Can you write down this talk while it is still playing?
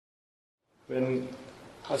When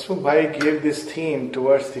Hasmukh Bhai gave this theme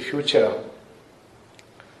towards the future,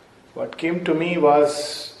 what came to me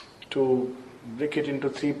was to break it into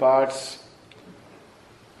three parts.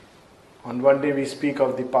 On one day we speak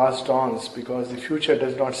of the past dawns because the future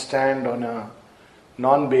does not stand on a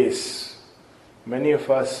non-base. Many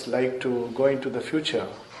of us like to go into the future,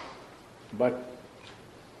 but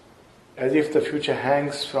as if the future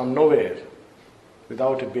hangs from nowhere,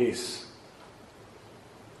 without a base.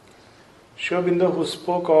 Sri Aurobindo, who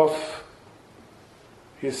spoke of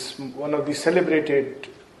one of the celebrated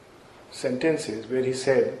sentences where he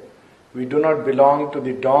said, "We do not belong to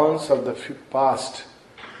the dawns of the past,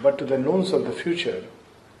 but to the noons of the future,"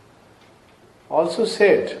 also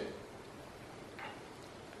said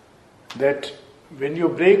that when you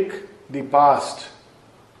break the past,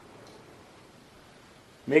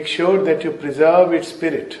 make sure that you preserve its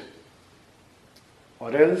spirit,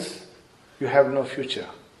 or else you have no future.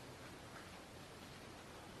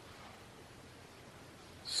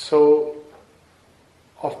 So,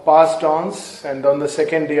 of past dawns, and on the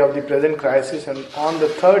second day of the present crisis, and on the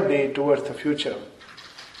third day towards the future.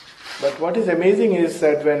 But what is amazing is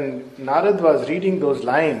that when Narad was reading those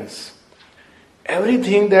lines,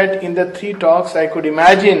 everything that in the three talks I could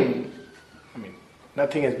imagine,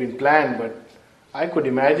 nothing has been planned, but I could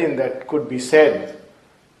imagine that could be said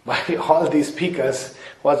by all these speakers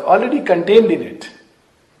was already contained in it.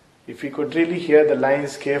 If we could really hear the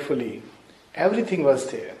lines carefully, everything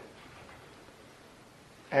was there.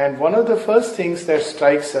 And one of the first things that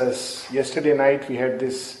strikes us, yesterday night we had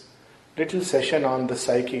this little session on the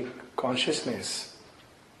psychic consciousness.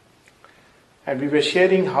 And we were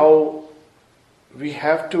sharing how we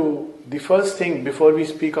have to, the first thing before we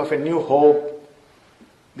speak of a new hope,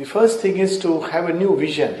 the first thing is to have a new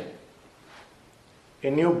vision, a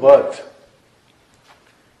new birth.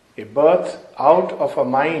 A birth out of a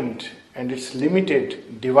mind and its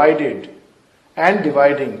limited, divided and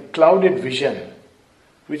dividing, clouded vision,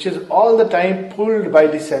 which is all the time pulled by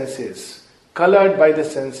the senses, colored by the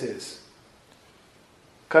senses,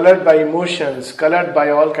 colored by emotions, colored by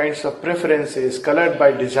all kinds of preferences, colored by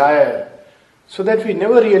desire, so that we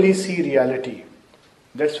never really see reality.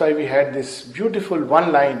 That's why we had this beautiful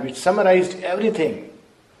one line which summarized everything.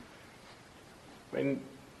 When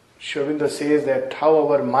Sri Aurobindo says that how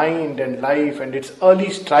our mind and life and its early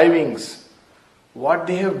strivings, what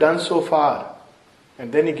they have done so far,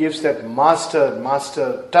 and then he gives that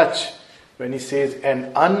master touch when he says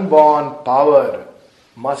an unborn power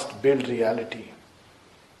must build reality.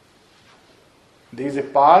 There is a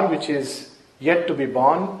power which is yet to be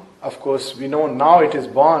born. Of course, we know now it is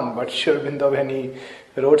born, but Sri Aurobindo, when he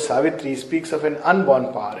wrote Savitri, speaks of an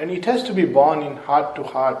unborn power, and it has to be born in heart to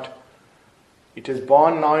heart. It is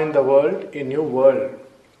born now in the world, a new world.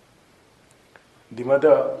 The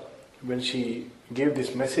mother, when she gave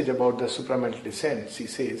this message about the supramental descent, she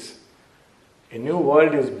says, a new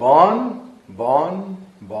world is born, born,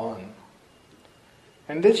 born.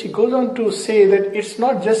 And then she goes on to say that it's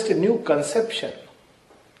not just a new conception.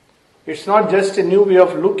 It's not just a new way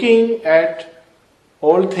of looking at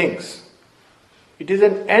old things. It is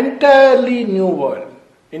an entirely new world,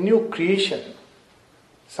 a new creation,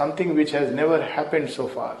 something which has never happened so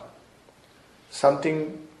far,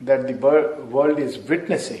 something that the world is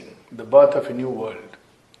witnessing, the birth of a new world.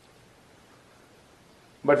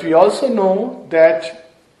 But we also know that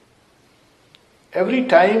every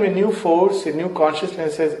time a new force, a new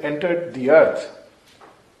consciousness has entered the earth,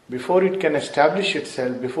 before it can establish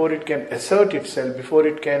itself, before it can assert itself, before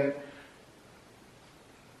it can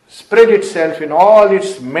spread itself in all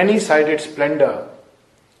its many-sided splendor,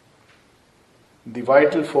 the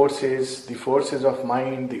vital forces, the forces of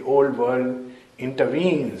mind, the old world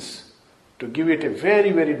intervenes to give it a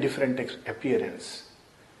very, very different appearance.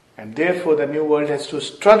 And therefore the new world has to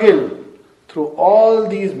struggle through all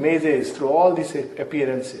these mazes, through all these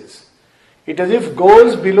appearances. It as if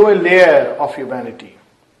goes below a layer of humanity.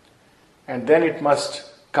 And then it must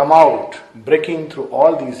come out, breaking through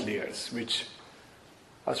all these layers, which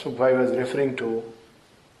Hasmukh Bhai was referring to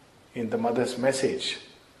in the mother's message,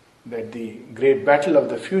 that the great battle of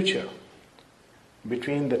the future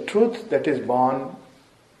between the truth that is born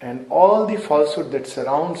and all the falsehood that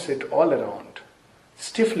surrounds it all around,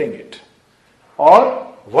 stifling it,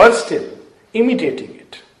 or worse still, imitating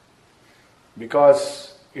it.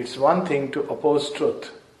 Because it's one thing to oppose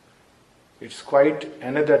truth, it's quite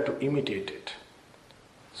another to imitate it.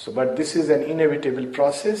 So, but this is an inevitable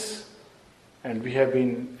process, and we have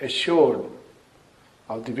been assured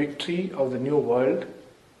of the victory of the new world,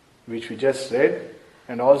 which we just read,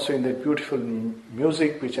 and also in that beautiful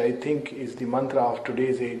music which I think is the mantra of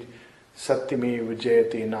today's age, Satyamev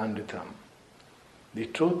Jayate Nandritam. the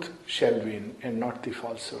truth shall win and not the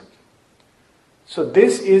falsehood. So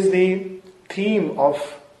this is the theme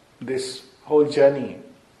of this whole journey.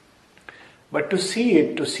 But to see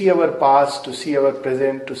it, to see our past, to see our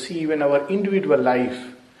present, to see even our individual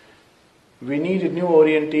life, we need a new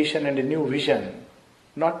orientation and a new vision.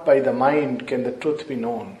 Not by the mind can the truth be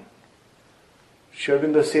known. Sri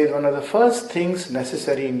Aurobindo says one of the first things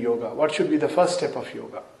necessary in yoga. What should be the first step of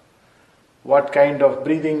yoga? What kind of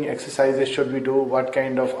breathing exercises should we do? What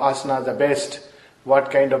kind of asanas are best?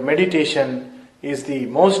 What kind of meditation is the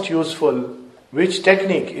most useful? Which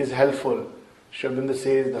technique is helpful? Sri Aurobindo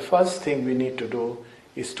says the first thing we need to do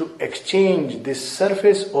is to exchange this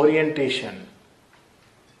surface orientation,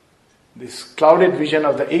 this clouded vision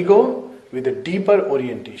of the ego, with a deeper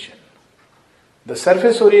orientation. The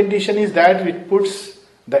surface orientation is that which puts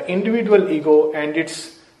the individual ego and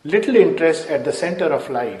its little interest at the center of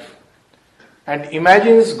life and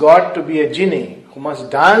imagines God to be a genie who must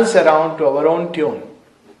dance around to our own tune.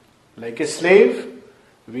 Like a slave,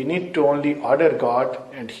 we need to only order God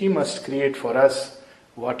and He must create for us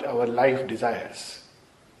what our life desires.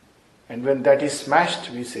 And when that is smashed,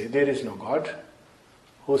 we say, there is no God.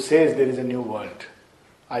 Who says there is a new world?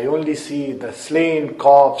 I only see the slain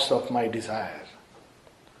corpse of my desire.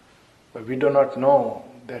 But we do not know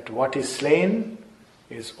that what is slain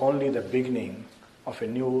is only the beginning of a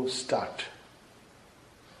new start.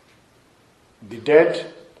 The dead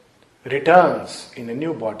returns in a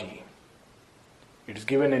new body. It is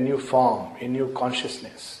given a new form, a new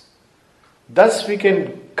consciousness. Thus we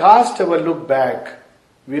can cast our look back.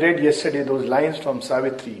 We read yesterday those lines from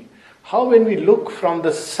Savitri. How when we look from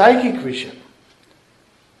the psychic vision,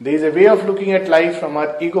 there is a way of looking at life from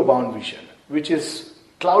our ego-bound vision, which is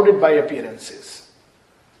clouded by appearances.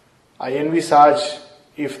 I envisage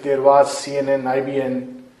if there was CNN,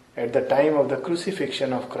 IBN at the time of the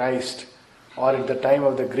crucifixion of Christ or at the time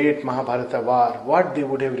of the great Mahabharata war, what they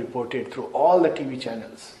would have reported through all the TV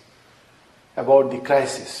channels about the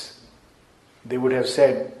crisis. They would have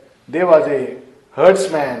said there was a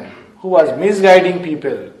herdsman who was misguiding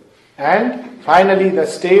people and finally the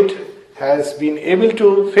state has been able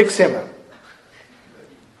to fix him.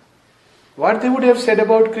 What they would have said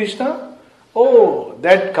about Krishna? Oh,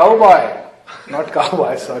 that cowboy. Not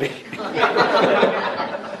cowboy, sorry.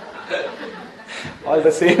 All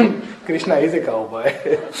the same, Krishna is a cowboy.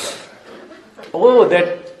 Oh,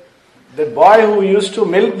 that boy who used to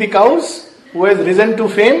milk the cows, who has risen to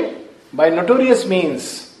fame by notorious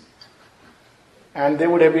means. And there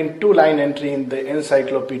would have been 2-line entry in the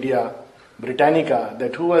Encyclopedia Britannica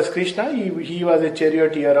that who was Krishna? He was a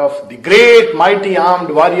charioteer of the great mighty armed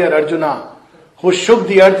warrior Arjuna who shook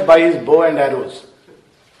the earth by his bow and arrows.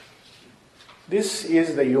 This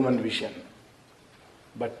is the human vision.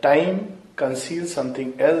 But time conceals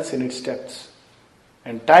something else in its depths.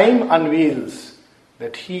 And time unveils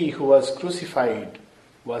that he who was crucified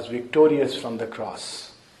was victorious from the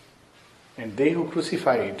cross. And they who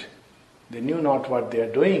crucified, they knew not what they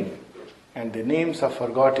are doing, and their names are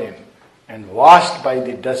forgotten and washed by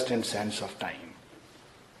the dust and sands of time.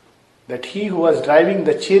 That he who was driving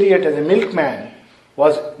the chariot as a milkman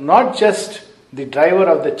was not just the driver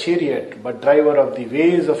of the chariot, but driver of the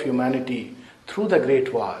ways of humanity through the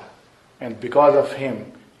great war. And because of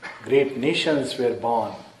him, great nations were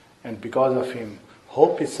born, and because of him,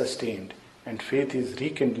 hope is sustained and faith is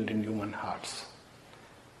rekindled in human hearts.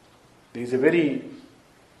 There is a very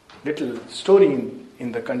little story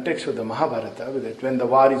in the context of the Mahabharata that when the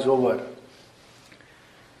war is over,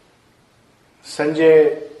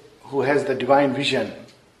 Sanjay, who has the divine vision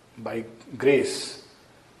by grace,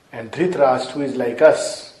 and Dhritarashtra, who is like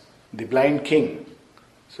us, the blind king.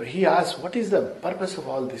 So he asks, what is the purpose of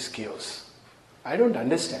all this chaos? I don't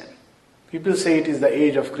understand. People say it is the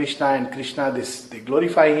age of Krishna and Krishna, they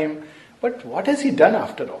glorify him. But what has he done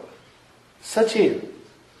after all? Such a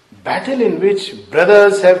battle in which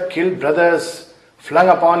brothers have killed brothers, flung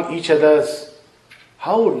upon each other's.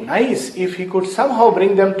 How nice if he could somehow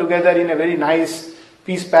bring them together in a very nice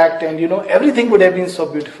peace pact and everything would have been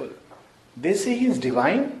so beautiful. They say he is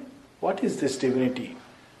divine. What is this divinity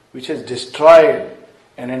which has destroyed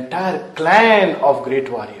an entire clan of great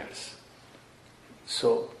warriors?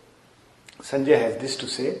 So Sanjay has this to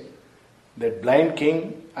say, that blind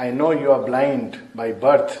king, I know you are blind by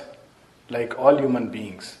birth like all human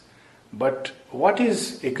beings. But what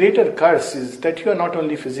is a greater curse is that you are not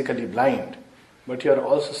only physically blind, but you are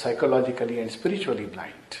also psychologically and spiritually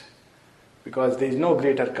blind. Because there is no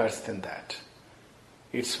greater curse than that.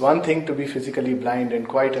 It's one thing to be physically blind and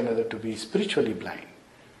quite another to be spiritually blind.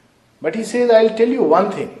 But he says, I'll tell you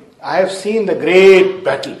one thing. I have seen the great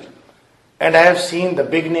battle. And I have seen the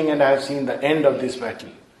beginning and I have seen the end of this battle.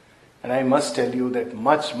 And I must tell you that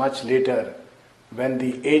much, much later, when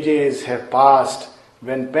the ages have passed,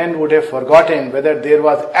 when men would have forgotten whether there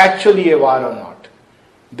was actually a war or not,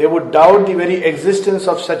 they would doubt the very existence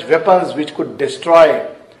of such weapons which could destroy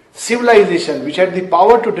civilization, which had the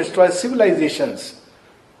power to destroy civilizations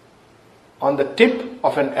on the tip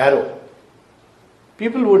of an arrow.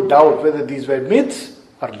 People would doubt whether these were myths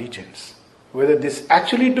or legends, whether this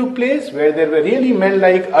actually took place, where there were really men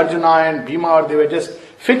like Arjuna and Bhima, or they were just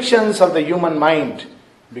fictions of the human mind,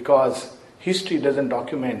 because history doesn't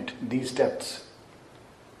document these depths.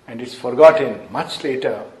 And it's forgotten much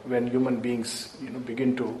later when human beings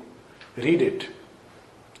begin to read it.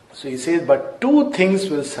 So he says, but two things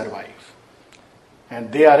will survive,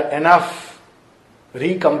 and they are enough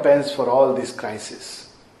recompense for all this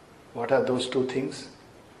crisis. What are those two things?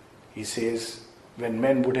 He says, when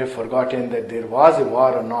men would have forgotten that there was a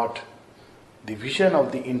war or not, the vision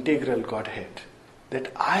of the integral Godhead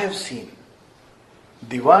that I have seen,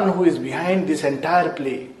 the one who is behind this entire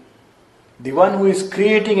play, the one who is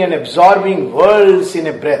creating and absorbing worlds in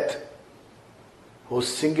a breath, whose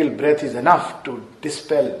single breath is enough to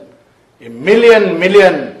dispel a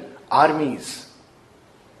million armies.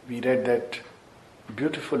 We read that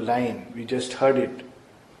beautiful line, we just heard it.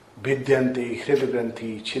 Bidyanti,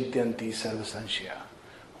 Hridagranthi, Chidyanti, Sarvasanshya,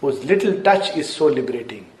 whose little touch is so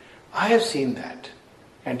liberating. I have seen that,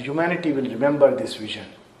 and humanity will remember this vision.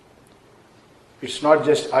 It's not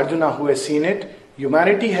just Arjuna who has seen it,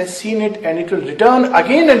 humanity has seen it, and it will return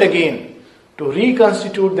again and again to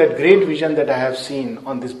reconstitute that great vision that I have seen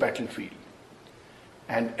on this battlefield.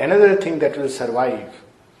 And another thing that will survive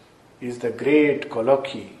is the great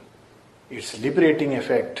colloquy, its liberating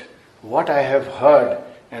effect, what I have heard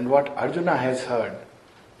and what Arjuna has heard,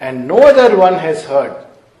 and no other one has heard.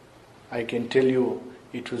 I can tell you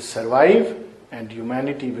it will survive and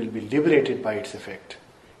humanity will be liberated by its effect.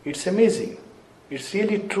 It's amazing. It's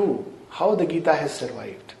really true how the Gita has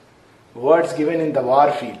survived. Words given in the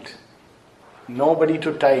war field. Nobody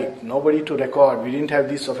to type, nobody to record. We didn't have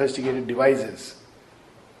these sophisticated devices.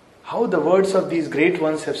 How the words of these great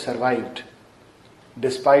ones have survived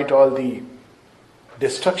despite all the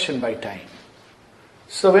destruction by time.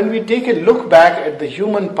 So when we take a look back at the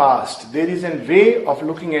human past, there is a way of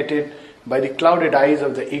looking at it by the clouded eyes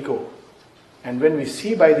of the ego. And when we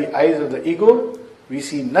see by the eyes of the ego, we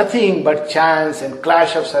see nothing but chance and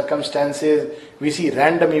clash of circumstances. We see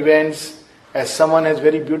random events. As someone has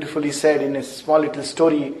very beautifully said in a small little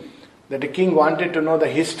story, that a king wanted to know the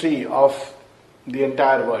history of the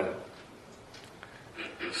entire world.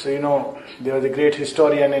 So, there was a great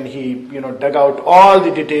historian and he, dug out all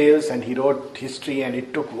the details and he wrote history and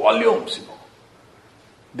it took volumes,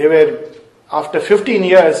 They were, after 15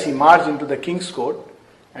 years, he marched into the king's court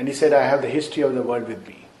and he said, I have the history of the world with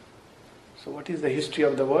me. So what is the history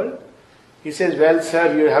of the world? He says, well,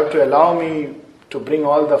 sir, you have to allow me to bring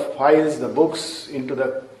all the files, the books into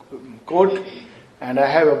the court, and I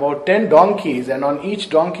have about 10 donkeys, and on each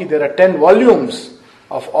donkey there are 10 volumes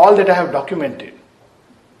of all that I have documented.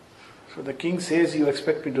 So the king says, you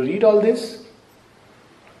expect me to read all this?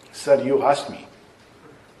 Sir, you asked me.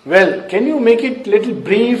 Well, can you make it little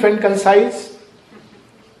brief and concise?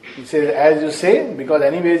 He says, as you say, because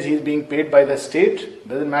anyways he is being paid by the state,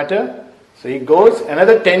 doesn't matter. So he goes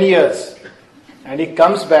another 10 years and he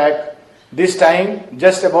comes back, this time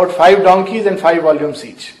just about 5 donkeys and 5 volumes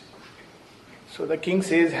each. So the king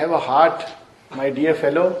says, have a heart, my dear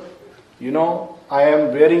fellow. I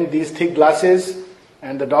am wearing these thick glasses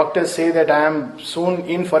and the doctors say that I am soon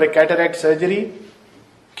in for a cataract surgery.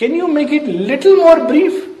 Can you make it little more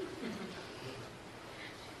brief?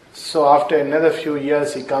 So after another few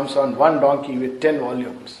years, he comes on 1 donkey with 10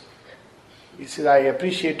 volumes. He says, I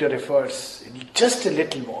appreciate your efforts, just a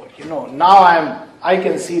little more. Now I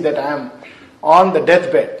can see that I am on the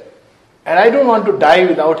deathbed. And I don't want to die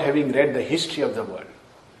without having read the history of the world.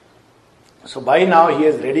 So by now he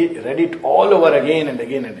has read it all over again and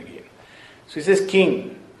again and again. So he says,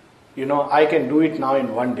 King, I can do it now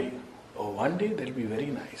in 1 day. Oh, 1 day? That will be very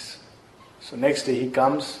nice. So next day he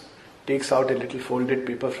comes, takes out a little folded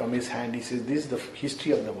paper from his hand. He says, this is the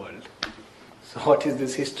history of the world. So what is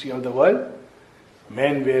this history of the world?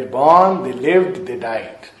 Men were born, they lived, they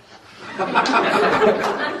died.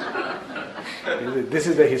 This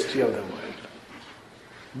is the history of the world.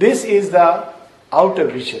 This is the outer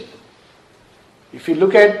vision. If you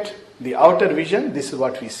look at the outer vision, this is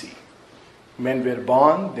what we see. Men were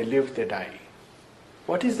born, they lived, they died.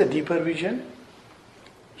 What is the deeper vision?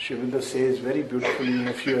 Sri Aurobindo says very beautifully in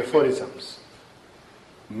a few aphorisms.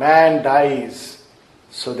 Man dies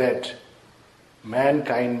so that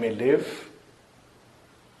mankind may live,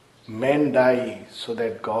 Men die so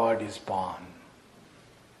that God is born.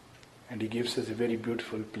 And he gives us a very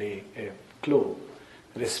beautiful clue.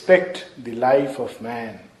 Respect the life of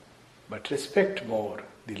man, but respect more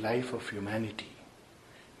the life of humanity.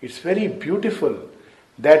 It's very beautiful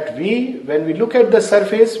that when we look at the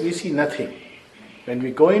surface, we see nothing. When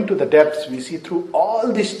we go into the depths, we see through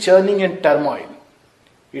all this churning and turmoil.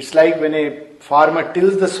 It's like when a farmer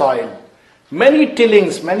tills the soil, many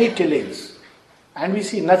tillings, and we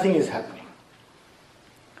see nothing is happening.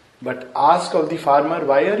 But ask of the farmer,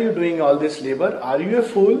 why are you doing all this labor? Are you a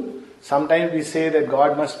fool? Sometimes we say that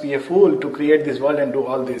God must be a fool to create this world and do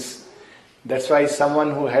all this. That's why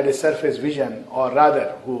someone who had a surface vision, or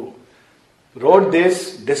rather who wrote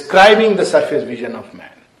this describing the surface vision of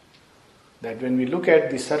man, that when we look at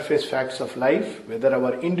the surface facts of life, whether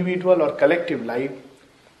our individual or collective life,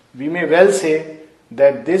 we may well say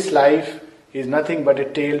that this life is nothing but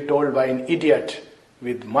a tale told by an idiot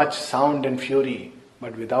with much sound and fury,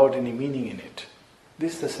 but without any meaning in it.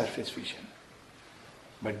 This is the surface vision.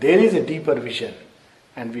 But there is a deeper vision,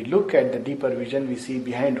 and we look at the deeper vision, we see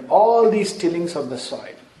behind all these tillings of the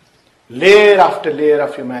soil, layer after layer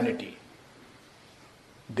of humanity,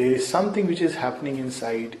 there is something which is happening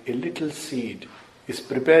inside. A little seed is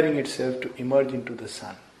preparing itself to emerge into the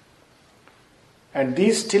sun. And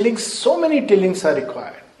these tillings, so many tillings are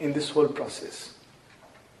required in this whole process.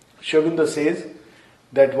 Sri Aurobindo says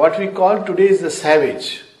that what we call today is the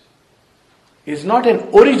savage is not an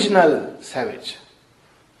original savage,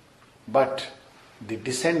 but the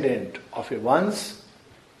descendant of a once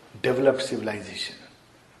developed civilization.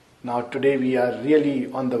 Now today we are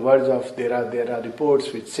really on the verge of, there are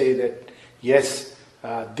reports which say that yes,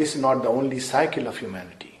 this is not the only cycle of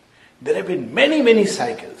humanity. There have been many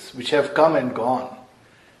cycles which have come and gone.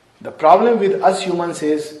 The problem with us humans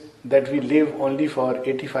is that we live only for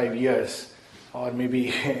 85 years, or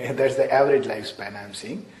maybe that's the average lifespan I am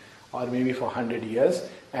seeing, or maybe for 100 years,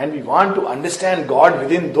 and we want to understand God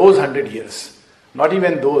within those 100 years. Not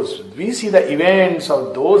even those. We see the events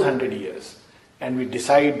of those 100 years and we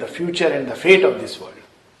decide the future and the fate of this world.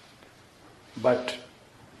 But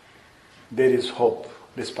there is hope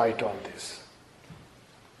despite all this.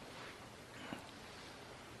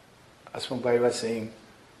 Asmuk Bhai was saying,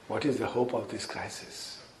 what is the hope of this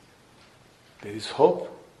crisis? There is hope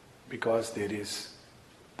because there is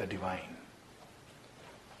the divine.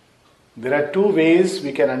 There are two ways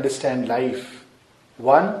we can understand life.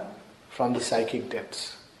 One, from the psychic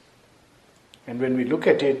depths. And when we look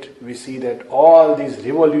at it, we see that all these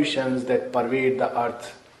revolutions that pervade the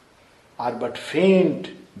earth are but faint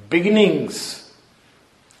beginnings.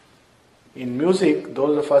 In music,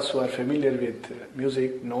 those of us who are familiar with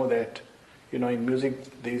music know that, in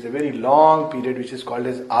music there is a very long period which is called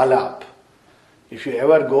as alap. If you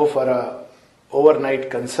ever go for a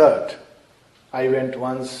overnight concert, I went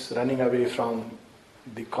once running away from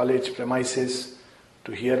the college premises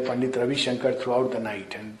to hear Pandit Ravi Shankar throughout the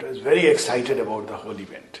night, and was very excited about the whole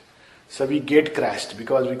event. So we gate crashed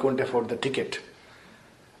because we couldn't afford the ticket.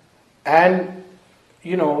 And,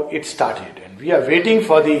 it started, and we are waiting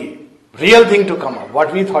for the real thing to come up,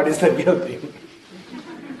 what we thought is the real thing.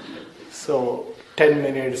 So 10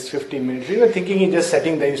 minutes, 15 minutes, we were thinking he's just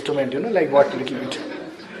setting the instrument, like what little bit,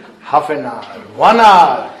 half an hour, 1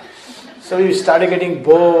 hour. So we started getting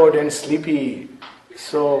bored and sleepy.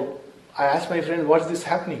 So I asked my friend, what's this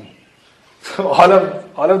happening? So all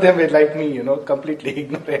of them were like me, completely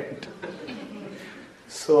ignorant.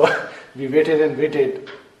 So we waited and waited.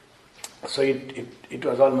 So it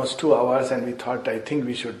was almost 2 hours, and we thought, I think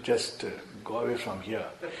we should just go away from here.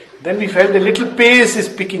 Then we felt a little pace is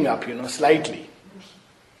picking up, slightly.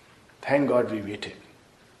 Thank God we waited.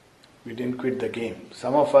 We didn't quit the game.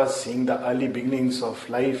 Some of us, seeing the early beginnings of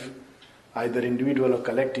life, either individual or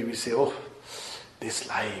collective, we say, oh, this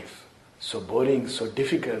life, so boring, so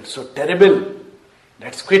difficult, so terrible.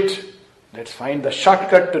 Let's quit. Let's find the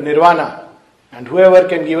shortcut to nirvana. And whoever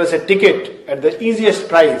can give us a ticket at the easiest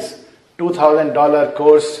price, $2,000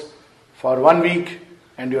 course for 1 week,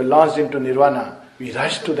 and you're launched into nirvana, we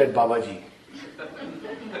rush to that Babaji.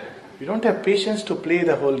 We don't have patience to play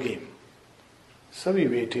the whole game. So we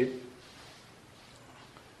waited,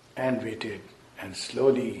 and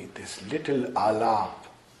slowly this little alap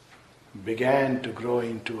began to grow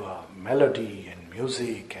into a melody and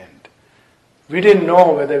music, and we didn't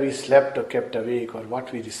know whether we slept or kept awake or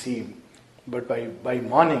what we received, but by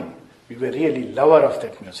morning we were really lover of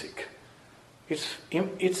that music.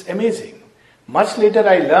 It's amazing. Much later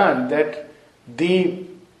I learned that the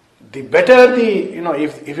better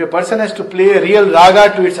if a person has to play a real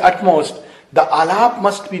raga to its utmost, the alap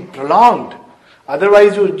must be prolonged.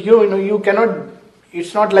 Otherwise you cannot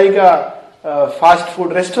It's not like a fast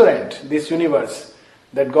food restaurant, this universe,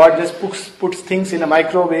 that God just puts things in a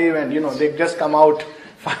microwave and they just come out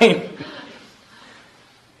fine.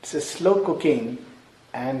 It's a slow cooking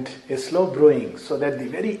and a slow brewing, so that the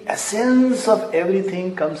very essence of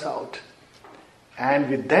everything comes out. And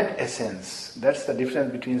with that essence, that's the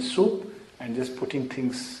difference between soup and just putting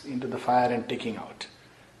things into the fire and taking out.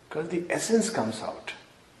 Because the essence comes out.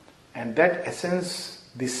 And that essence,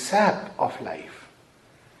 the sap of life.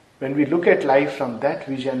 When we look at life from that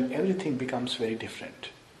vision, everything becomes very different.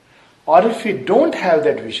 Or if we don't have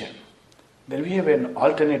that vision, then we have an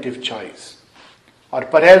alternative choice. Or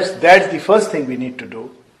perhaps that's the first thing we need to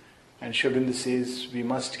do. And Sri Aurobindo says we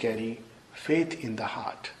must carry faith in the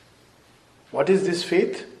heart. What is this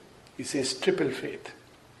faith? He says triple faith.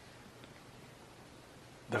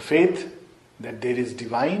 The faith that there is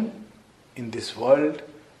divine in this world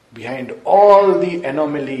behind all the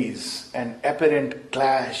anomalies and apparent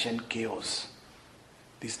clash and chaos.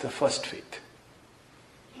 This is the first faith.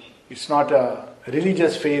 It's not a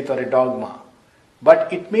religious faith or a dogma,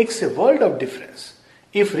 but it makes a world of difference.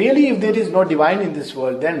 If there is no divine in this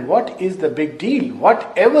world, then what is the big deal?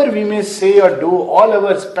 Whatever we may say or do, all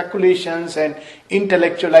our speculations and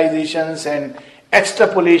intellectualizations and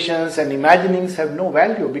extrapolations and imaginings have no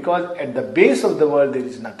value, because at the base of the world there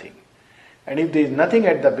is nothing. And if there is nothing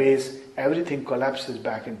at the base, everything collapses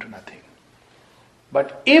back into nothing.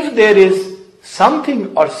 But if there is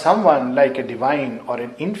something or someone like a divine or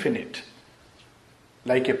an infinite,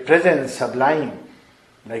 like a presence sublime,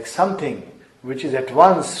 like something which is at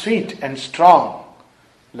once sweet and strong,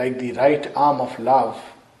 like the right arm of love,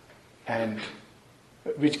 and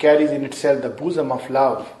which carries in itself the bosom of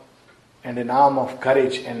love and an arm of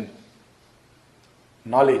courage and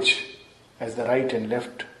knowledge as the right and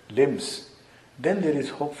left limbs, then there is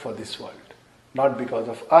hope for this world. Not because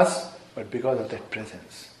of us, but because of that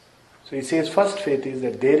presence. So he says first faith is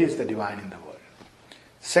that there is the divine in the world.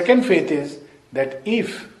 Second faith is that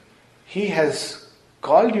if he has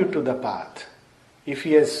called you to the path, if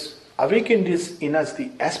he has awakened in us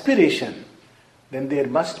the aspiration, then there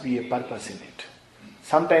must be a purpose in it.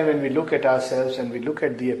 Sometimes when we look at ourselves and we look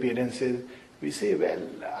at the appearances, we say, well,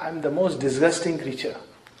 I'm the most disgusting creature.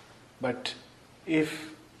 But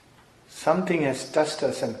if something has touched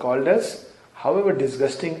us and called us, however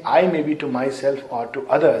disgusting I may be to myself or to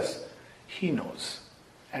others, he knows.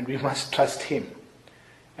 And we must trust him.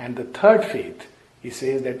 And the third faith, he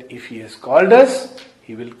says that if he has called us,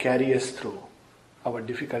 he will carry us through our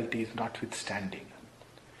difficulties notwithstanding.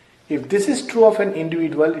 If this is true of an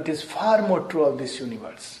individual, it is far more true of this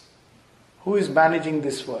universe. Who is managing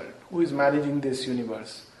this world? Who is managing this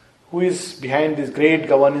universe? Who is behind this great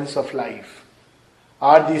governance of life?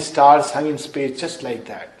 Are these stars hung in space just like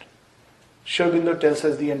that? Sri Aurobindo tells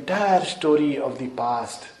us the entire story of the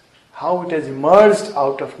past, how it has emerged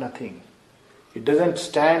out of nothing. It doesn't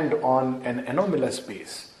stand on an anomalous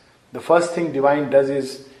base. The first thing divine does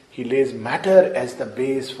is he lays matter as the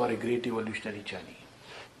base for a great evolutionary journey.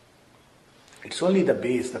 It's only the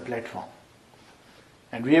base, the platform.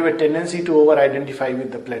 And we have a tendency to over-identify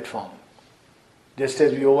with the platform, just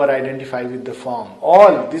as we over-identify with the form.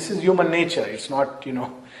 This is human nature. It's not,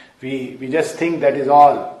 we just think that is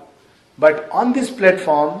all. But on this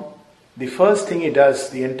platform, the first thing it does,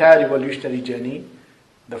 the entire evolutionary journey,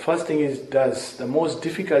 the first thing it does, the most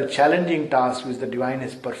difficult, challenging task which the divine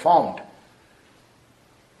has performed.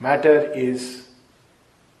 Matter is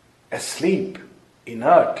asleep,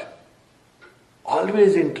 inert,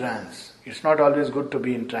 always in trance. It's not always good to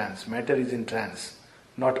be in trance. Matter is in trance.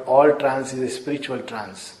 Not all trance is a spiritual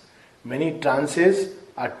trance. Many trances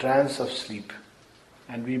are trance of sleep.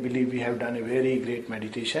 And we believe we have done a very great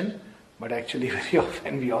meditation, but actually very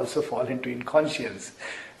often we also fall into inconscience.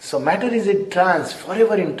 So matter is in trance,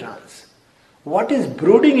 forever in trance. What is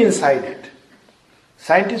brooding inside it?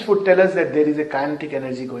 Scientists would tell us that there is a kinetic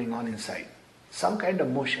energy going on inside. Some kind of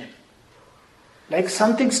motion. Like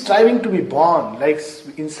something striving to be born, like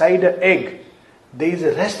inside an egg. There is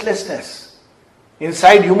a restlessness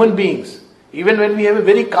inside human beings. Even when we have a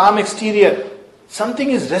very calm exterior, something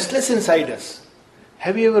is restless inside us.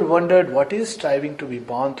 Have you ever wondered what is striving to be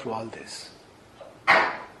born through all this?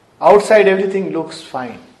 Outside everything looks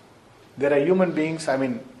fine. There are human beings,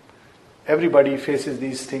 everybody faces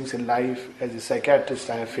these things in life. As a psychiatrist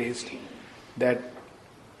I have faced that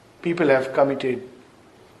people have committed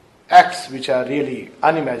acts which are really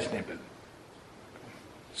unimaginable.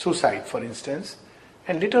 Suicide, for instance.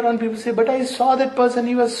 And later on people say, but I saw that person,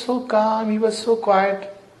 he was so calm, he was so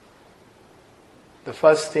quiet. The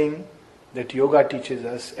first thing that yoga teaches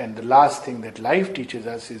us and the last thing that life teaches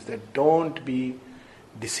us is that don't be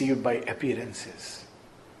deceived by appearances.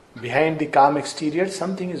 Behind the calm exterior,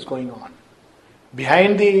 something is going on.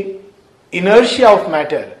 Behind the inertia of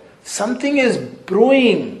matter, something is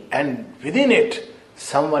brewing, and within it,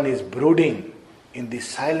 someone is brooding in the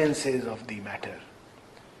silences of the matter.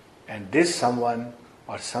 And this someone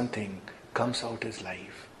or something comes out as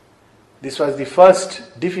life. This was the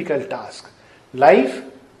first difficult task. Life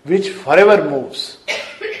which forever moves.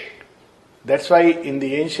 That's why in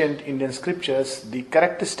the ancient Indian scriptures, the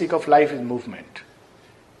characteristic of life is movement.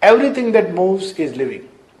 Everything that moves is living,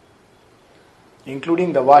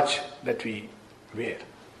 including the watch that we wear.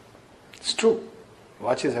 It's true.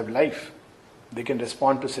 Watches have life. They can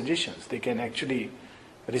respond to suggestions. They can actually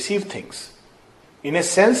receive things. In a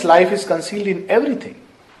sense, life is concealed in everything.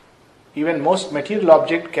 Even most material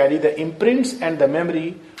objects carry the imprints and the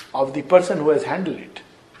memory of the person who has handled it.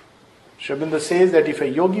 Sri Aurobindo says that if a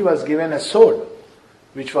yogi was given a sword,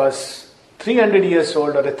 which was 300 years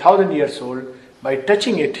old or 1,000 years old, by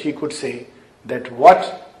touching it he could say that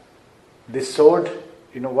what this sword,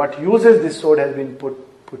 what uses this sword has been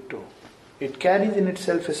put to. It carries in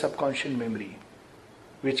itself a subconscious memory,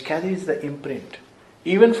 which carries the imprint.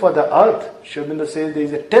 Even for the earth, Sri Aurobindo says there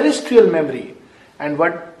is a terrestrial memory. And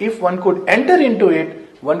what if one could enter into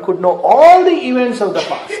it, one could know all the events of the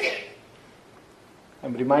past.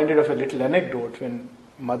 I'm reminded of a little anecdote when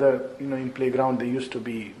mother, in playground there used to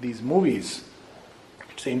be these movies.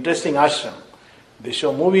 It's an interesting ashram. They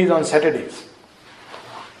show movies on Saturdays.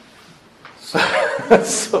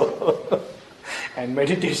 So and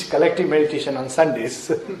meditation, collective meditation on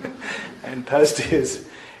Sundays and Thursdays.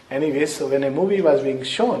 Anyway, so when a movie was being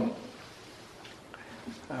shown,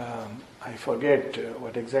 I forget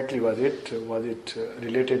what exactly was it. Was it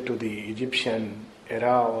related to the Egyptian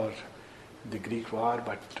era or the Greek war?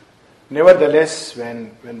 But nevertheless,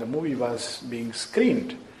 when the movie was being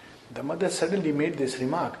screened, the mother suddenly made this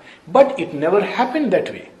remark, but it never happened that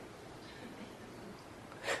way.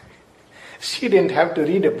 She didn't have to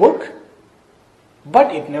read a book,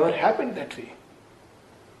 but it never happened that way.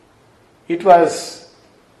 It was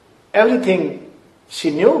everything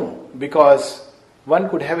she knew, because one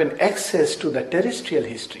could have an access to the terrestrial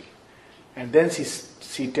history. And then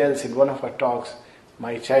she tells in one of her talks,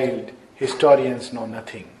 my child, historians know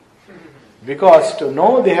nothing. Because to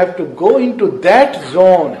know, they have to go into that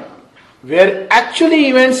zone where actually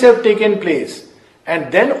events have taken place,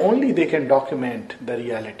 and then only they can document the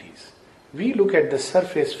realities. We look at the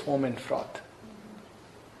surface, foam and froth,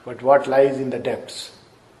 but what lies in the depths?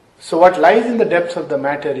 So what lies in the depths of the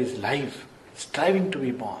matter is life, striving to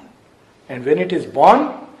be born. And when it is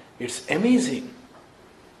born, it's amazing.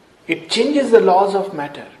 It changes the laws of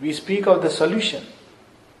matter. We speak of the solution.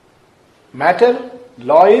 Matter,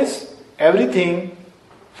 law is everything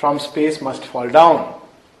from space must fall down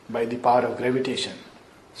by the power of gravitation.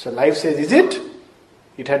 So life says, is it?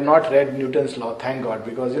 It had not read Newton's law, thank God,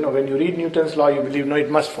 because when you read Newton's law, you believe, no,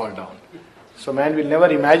 it must fall down. So man will never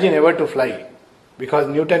imagine ever to fly, because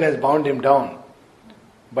Newton has bound him down.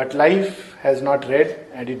 But life has not read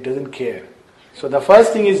and it doesn't care. So the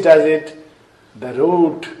first thing it does it, the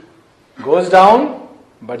root goes down,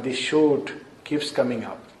 but the shoot keeps coming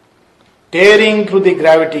up. Tearing through the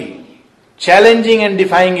gravity, challenging and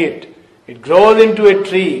defying it, it grows into a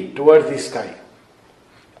tree towards the sky.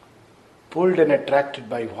 Pulled and attracted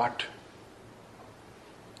by what?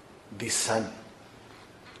 The sun.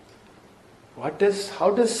 How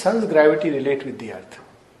does sun's gravity relate with the earth?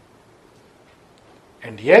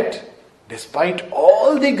 And yet, despite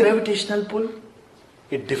all the gravitational pull,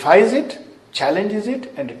 it defies it, challenges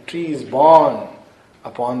it, and a tree is born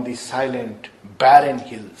upon the silent, barren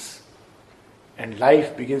hills. And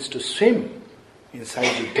life begins to swim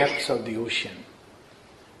inside the depths of the ocean.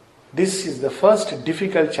 This is the first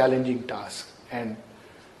difficult, challenging task, and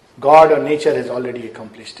God or nature has already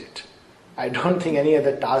accomplished it. I don't think any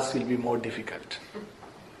other task will be more difficult.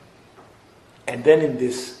 And then in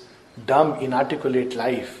this dumb, inarticulate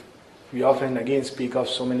life, we often again speak of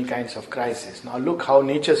so many kinds of crises. Now look how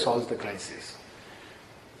nature solves the crisis.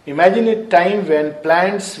 Imagine a time when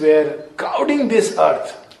plants were crowding this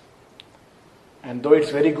earth. And though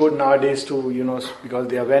it's very good nowadays to, because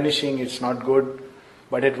they are vanishing, it's not good.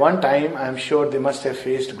 But at one time, I am sure they must have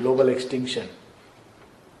faced global extinction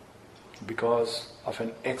because of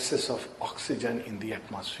an excess of oxygen in the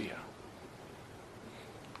atmosphere.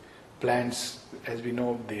 Plants, as we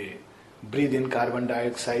know, they breathe in carbon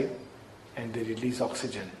dioxide and they release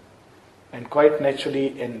oxygen. And quite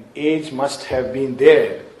naturally, an age must have been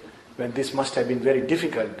there when this must have been very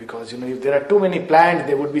difficult, because if there are too many plants,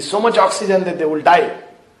 there would be so much oxygen that they will die.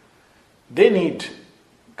 They need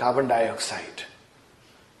carbon dioxide.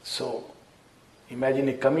 So Imagine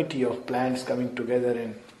a committee of plants coming together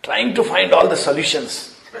and trying to find all the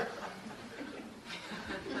solutions.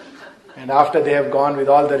 And after they have gone with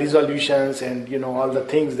all the resolutions and all the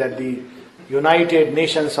things that the United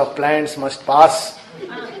Nations of Plants must pass,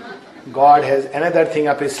 God has another thing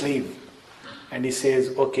up his sleeve. And he says,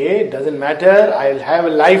 okay, doesn't matter, I'll have a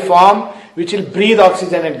life form which will breathe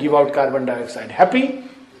oxygen and give out carbon dioxide. Happy?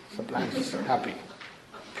 The plant is happy.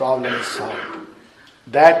 Problem is solved.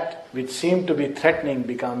 That which seemed to be threatening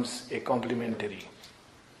becomes a complementary.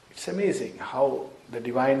 It's amazing how the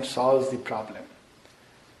divine solves the problem.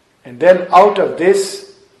 And then out of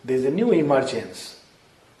this, there's a new emergence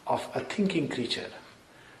of a thinking creature.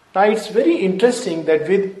 Now it's very interesting that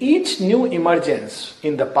with each new emergence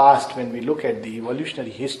in the past, when we look at the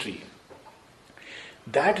evolutionary history,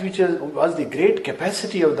 that which was the great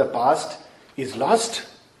capacity of the past is lost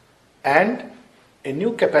and a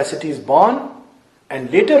new capacity is born,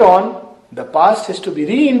 and later on the past has to be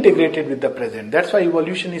reintegrated with the present. That's why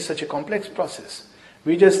evolution is such a complex process.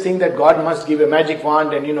 We just think that God must give a magic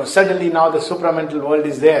wand and suddenly now the supramental world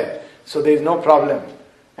is there, so there is no problem.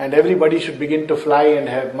 And everybody should begin to fly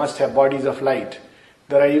and must have bodies of light.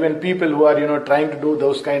 There are even people who are trying to do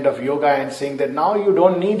those kind of yoga and saying that now you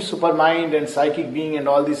don't need supermind and psychic being and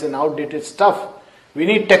all this and outdated stuff. We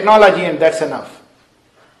need technology and that's enough.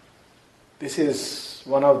 This is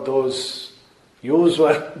one of those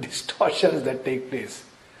usual distortions that take place.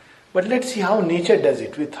 But let's see how nature does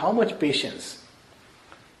it, with how much patience.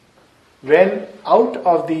 When out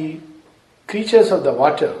of the creatures of the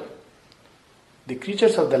water, the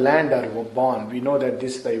creatures of the land are born, we know that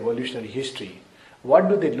this is the evolutionary history. What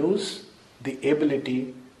do they lose? The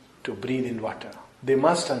ability to breathe in water. They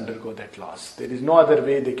must undergo that loss. There is no other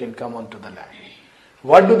way they can come onto the land.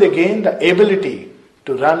 What do they gain? The ability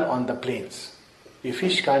to run on the plains. A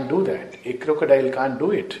fish can't do that. A crocodile can't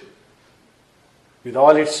do it with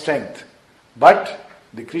all its strength. But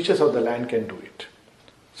the creatures of the land can do it.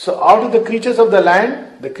 So out of the creatures of the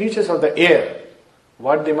land, the creatures of the air,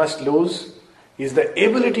 what they must lose is the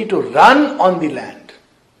ability to run on the land.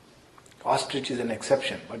 Ostrich is an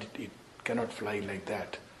exception, but it cannot fly like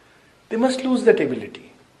that. They must lose that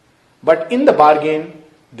ability. But in the bargain,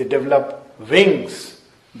 they develop wings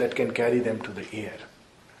that can carry them to the air.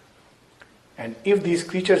 And if these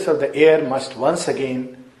creatures of the air must once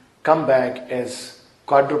again come back as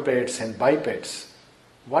quadrupeds and bipeds,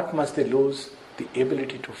 what must they lose? The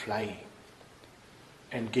ability to fly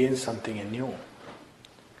and gain something anew.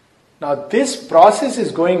 Now this process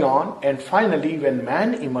is going on, and finally when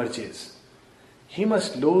man emerges, he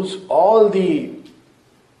must lose all the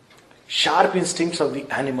sharp instincts of the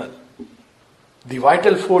animal, the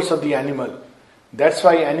vital force of the animal. That's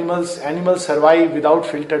why animals survive without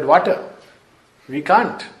filtered water. We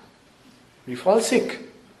can't. We fall sick.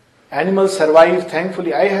 Animals survive,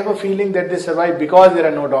 thankfully. I have a feeling that they survive because there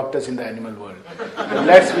are no doctors in the animal world. And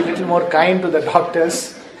let's be a little more kind to the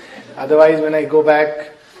doctors. Otherwise, when I go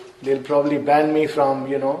back, they'll probably ban me from,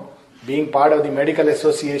 being part of the medical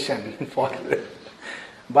association.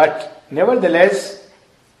 But nevertheless,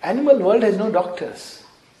 animal world has no doctors.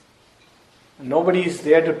 Nobody is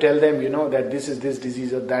there to tell them, that this is this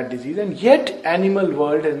disease or that disease. And yet, animal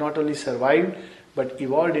world has not only survived, but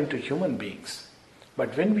evolved into human beings.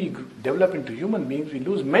 But when we develop into human beings, we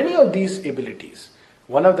lose many of these abilities.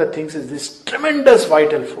 One of the things is this tremendous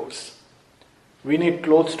vital force. We need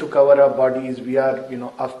clothes to cover our bodies. We are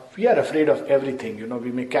afraid of everything.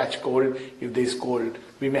 We may catch cold if there is cold.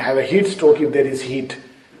 We may have a heat stroke if there is heat.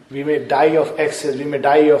 We may die of excess. We may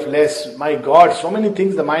die of less. My God, so many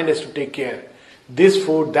things the mind has to take care. This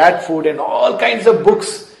food, that food, and all kinds of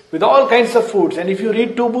books with all kinds of foods. And if you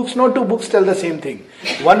read two books, no two books tell the same thing.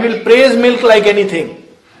 One will praise milk like anything.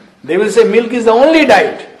 They will say milk is the only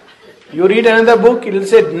diet. You read another book, it will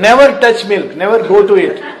say never touch milk, never go to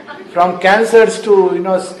it. From cancers to,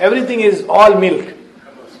 everything is all milk.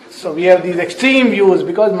 So we have these extreme views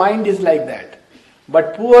because mind is like that.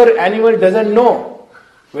 But poor animal doesn't know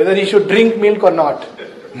whether he should drink milk or not.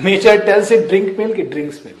 Nature tells it drink milk, it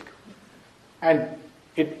drinks milk. And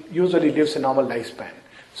it usually lives a normal lifespan.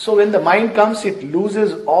 So when the mind comes, it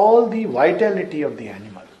loses all the vitality of the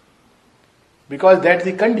animal. Because that's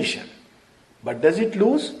the condition. But does it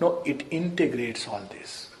lose? No, it integrates all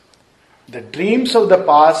this. The dreams of the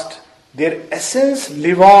past, their essence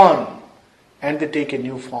live on and they take a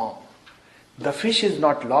new form. The fish is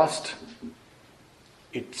not lost.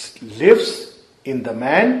 It lives in the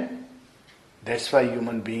man. That's why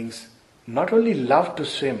human beings not only love to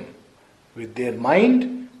swim. With their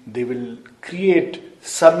mind, they will create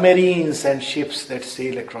submarines and ships that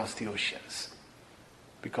sail across the oceans.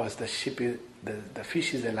 Because the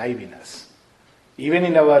fish is alive in us. Even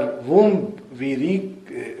in our womb,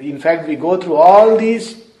 in fact, we go through all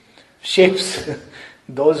these shapes.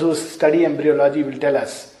 Those who study embryology will tell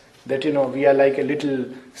us that, we are like a little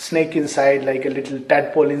snake inside, like a little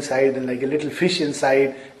tadpole inside, and like a little fish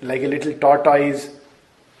inside, like a little tortoise,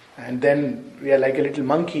 and then we are like a little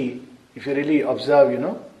monkey, if you really observe,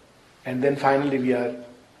 and then finally we are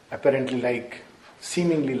apparently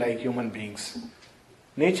seemingly like human beings.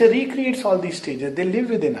 Nature recreates all these stages, they live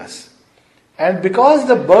within us. And because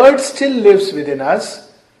the bird still lives within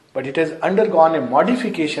us, but it has undergone a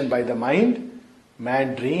modification by the mind,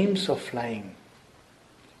 man dreams of flying.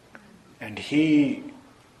 And he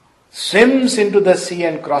swims into the sea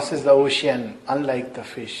and crosses the ocean, unlike the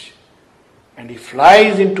fish. And he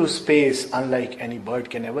flies into space, unlike any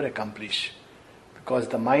bird can ever accomplish. Because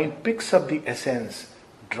the mind picks up the essence,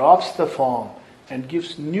 drops the form, and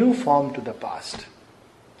gives new form to the past.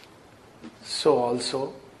 So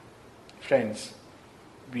also, friends,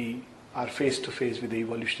 we are face to face with the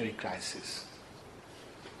evolutionary crisis.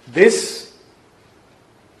 This,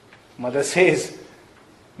 Mother says,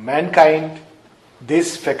 mankind,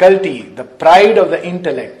 this faculty, the pride of the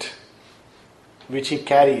intellect, which he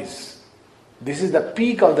carries, this is the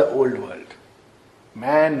peak of the old world.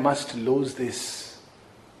 Man must lose this.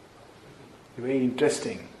 Very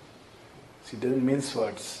interesting. He doesn't mince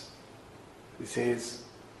words. He says,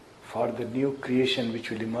 for the new creation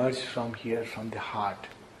which will emerge from here, from the heart.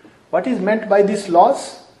 What is meant by this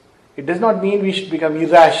loss? It does not mean we should become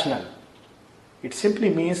irrational. It simply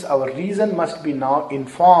means our reason must be now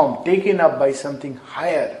informed, taken up by something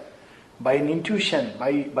higher, by an intuition, by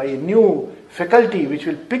a new faculty which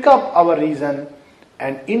will pick up our reason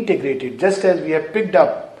and integrate it, just as we have picked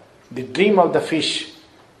up the dream of the fish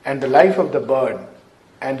and the life of the bird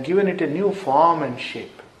and given it a new form and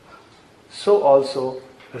shape. So also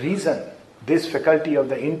reason, this faculty of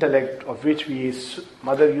the intellect, of which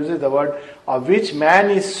Mother uses the word, of which man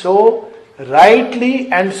is so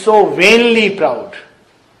rightly and so vainly proud.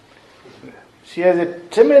 She has a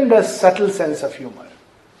tremendous subtle sense of humor.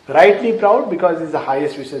 Rightly proud because it is the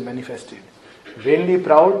highest which is manifested. Vainly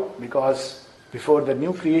proud because before the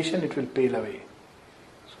new creation it will pale away.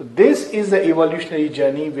 So this is the evolutionary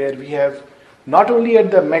journey where we have not only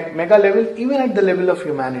at the mega level, even at the level of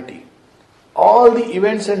humanity, all the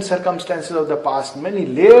events and circumstances of the past, many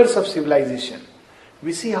layers of civilization.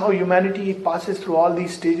 We see how humanity passes through all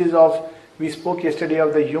these stages of, we spoke yesterday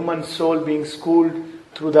of the human soul being schooled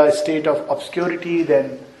through the state of obscurity,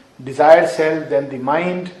 then desired self, then the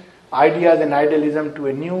mind, ideas and idealism to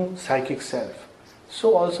a new psychic self.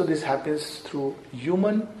 So also this happens through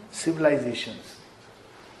human civilizations.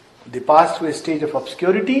 They pass through a stage of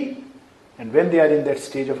obscurity, and when they are in that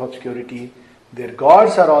stage of obscurity, their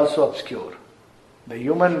gods are also obscure. The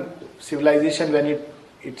human civilization, when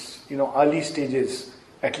it's early stages,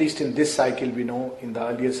 at least in this cycle, we know in the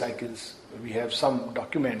earlier cycles we have some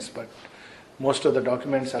documents, but most of the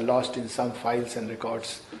documents are lost in some files and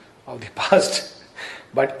records of the past.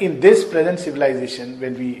 But in this present civilization,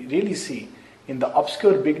 when we really see in the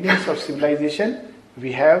obscure beginnings of civilization,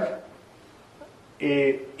 we have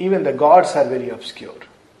even the gods are very obscure.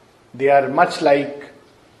 They are much like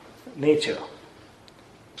nature.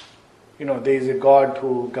 There is a God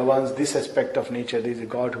who governs this aspect of nature, there is a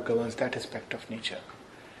God who governs that aspect of nature.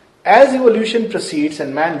 As evolution proceeds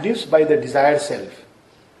and man lives by the desired self,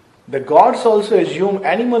 the gods also assume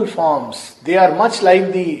animal forms. They are much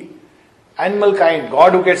like the animal kind.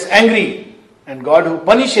 God who gets angry and God who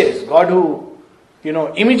punishes, God who,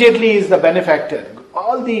 immediately is the benefactor.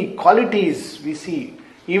 All the qualities we see,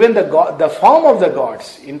 even the form of the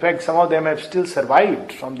gods. In fact, some of them have still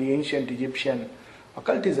survived from the ancient Egyptian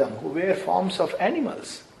occultism, who were forms of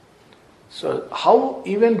animals. So how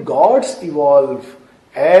even gods evolve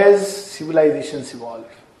as civilizations evolve.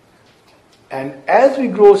 And as we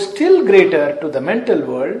grow still greater to the mental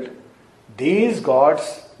world, these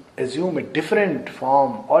gods assume a different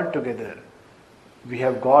form altogether. We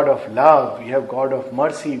have God of love, we have God of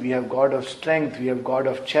mercy, we have God of strength, we have God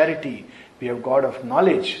of charity, we have God of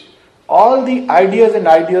knowledge. All the ideas and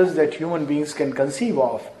ideals that human beings can conceive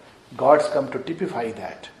of, gods come to typify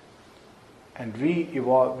that. And we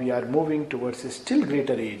are moving towards a still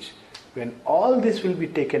greater age when all this will be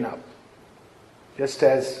taken up. Just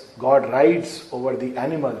as God rides over the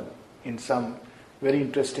animal in some very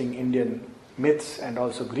interesting Indian myths and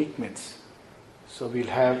also Greek myths. So we'll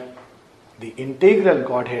have the integral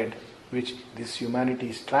Godhead which this humanity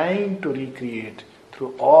is trying to recreate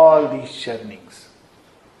through all these churnings.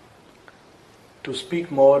 To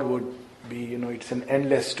speak more would be, it's an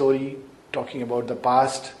endless story talking about the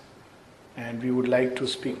past, and we would like to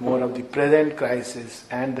speak more of the present crisis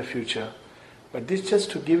and the future. But this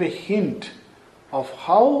just to give a hint of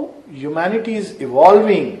how humanity is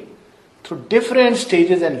evolving through different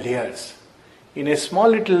stages and layers. In a small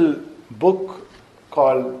little book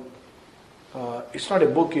called, it's not a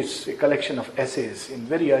book, it's a collection of essays, in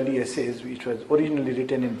very early essays, which was originally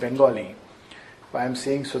written in Bengali. I am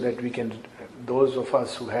saying so that we can, those of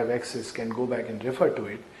us who have access can go back and refer to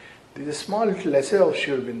it. There is a small little essay of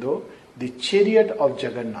Sri Aurobindo, The Chariot of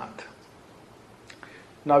Jagannath.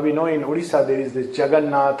 Now we know in Odisha there is this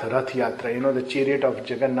Jagannath Rath Yatra, the chariot of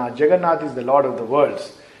Jagannath. Jagannath is the Lord of the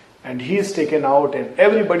worlds. And he is taken out and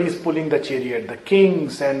everybody is pulling the chariot. The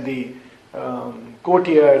kings and the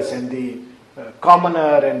courtiers and the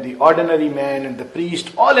commoner and the ordinary man and the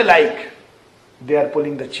priest, all alike, they are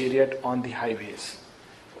pulling the chariot on the highways.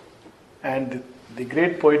 And the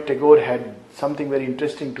great poet Tagore had something very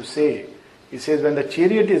interesting to say. He says, when the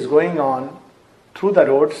chariot is going on through the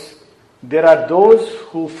roads, there are those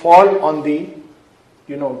who fall on the,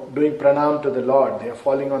 doing pranam to the Lord. They are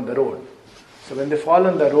falling on the road. So when they fall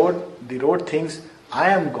on the road thinks, I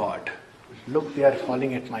am God. Look, they are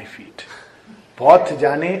falling at my feet. Path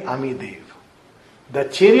jane ami dev. The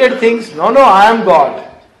chariot thinks, no, I am God.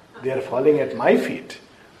 They are falling at my feet.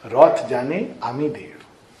 Rath jane ami dev.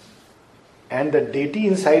 And the deity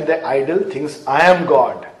inside the idol thinks, I am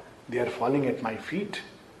God. They are falling at my feet.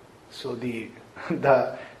 So the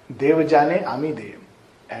Dev jane ami dev.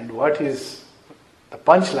 And what is, the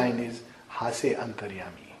punchline is, Hase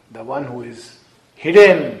antaryami. The one who is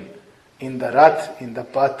hidden in the rath, in the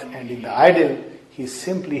path and in the idol, he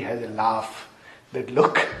simply has a laugh that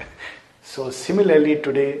look. So similarly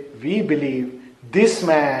today we believe this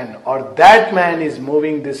man or that man is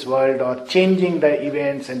moving this world or changing the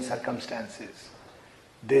events and circumstances.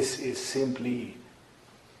 This is simply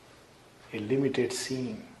a limited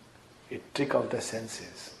scene, a trick of the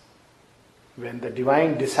senses. When the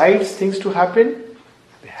divine decides things to happen,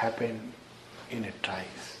 they happen in a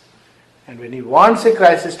trice. And when he wants a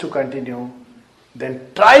crisis to continue,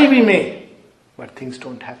 then try we may, but things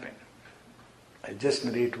don't happen. I'll just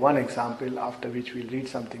narrate one example, after which we'll read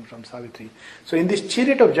something from Savitri. So in this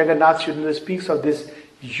chariot of Jagannath, Sri Aurobindo speaks of this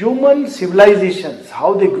human civilizations,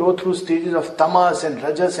 how they grow through stages of tamas and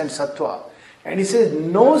rajas and sattva. And he says,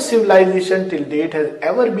 no civilization till date has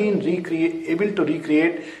ever been able to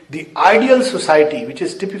recreate the ideal society which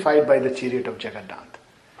is typified by the chariot of Jagannath.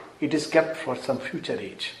 It is kept for some future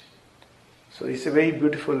age. So it's a very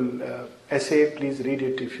beautiful essay. Please read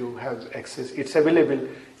it if you have access. It's available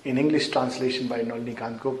in English translation by Nalini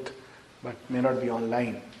Gupta, but may not be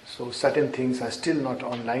online. So certain things are still not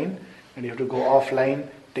online and you have to go offline,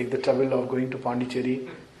 take the trouble of going to Pondicherry.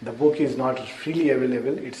 The book is not freely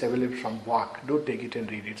available, it's available from WAC. Do take it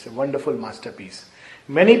and read it. It's a wonderful masterpiece.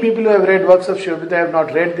 Many people who have read works of Sri Aurobindo have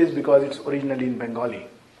not read this because it's originally in Bengali.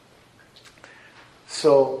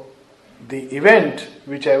 So the event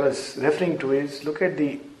which I was referring to is, look at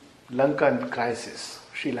the Lankan crisis,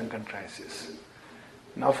 Sri Lankan crisis.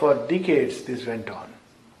 Now for decades this went on,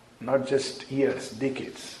 not just years,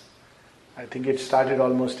 decades. I think it started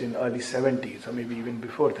almost in early 70s or maybe even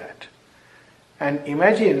before that. And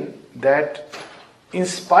imagine that in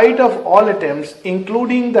spite of all attempts,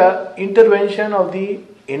 including the intervention of the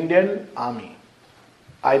Indian Army,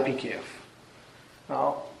 IPKF.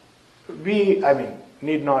 Now,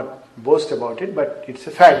 need not boast about it, but it's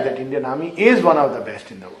a fact that Indian Army is one of the best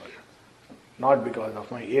in the world. Not because of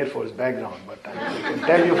my Air Force background, but I can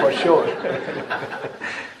tell you for sure.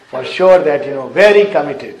 For sure that, very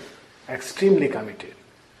committed, extremely committed.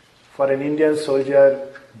 For an Indian soldier,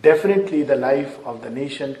 definitely the life of the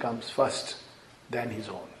nation comes first than his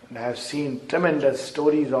own. And I have seen tremendous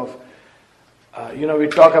stories of, we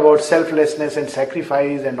talk about selflessness and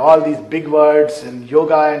sacrifice and all these big words and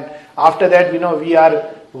yoga, and after that, we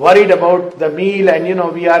are worried about the meal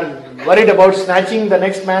and, we are worried about snatching the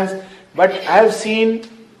next man's. But I have seen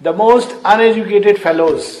the most uneducated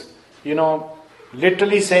fellows,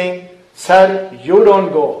 literally saying, "Sir, you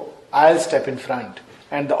don't go, I'll step in front."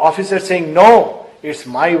 And the officer saying, "No, it's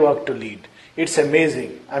my work to lead." It's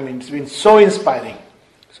amazing. It's been so inspiring.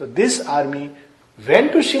 So this army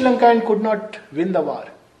went to Sri Lanka and could not win the war.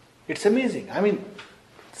 It's amazing.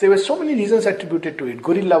 There were so many reasons attributed to it.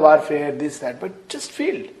 Guerrilla warfare, this, that, but just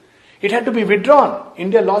failed. It had to be withdrawn.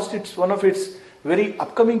 India lost one of its very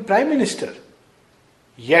upcoming prime minister.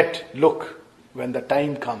 Yet, look, when the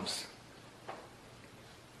time comes,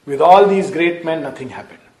 with all these great men, nothing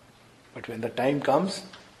happened. But when the time comes,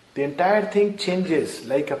 the entire thing changes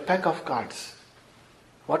like a pack of cards.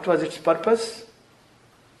 What was its purpose?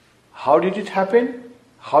 How did it happen?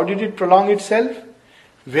 How did it prolong itself?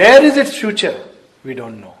 Where is its future? We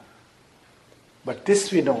don't know. But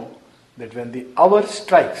this we know, that when the hour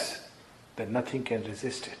strikes, that nothing can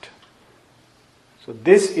resist it. So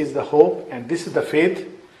this is the hope and this is the faith.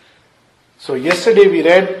 So yesterday we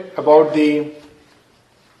read about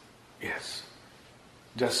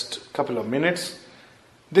just a couple of minutes.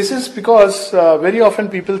 This is because very often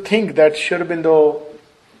people think that Sri Aurobindo,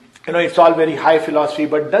 it's all very high philosophy,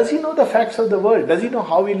 but does he know the facts of the world? Does he know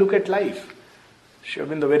how we look at life? Sri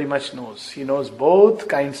Aurobindo very much knows. He knows both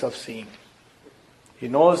kinds of seeing. He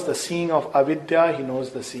knows the seeing of avidya, he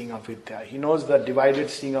knows the seeing of vidya. He knows the divided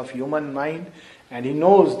seeing of human mind, and he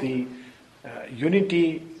knows the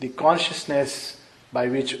unity, the consciousness by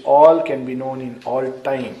which all can be known in all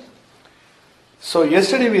time. So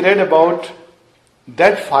yesterday we read about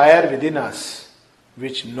that fire within us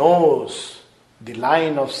which knows the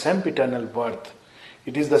line of sempiternal birth.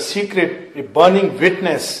 It is the secret, a burning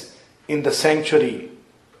witness in the sanctuary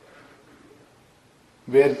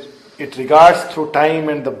where it regards through time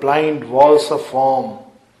and the blind walls of form.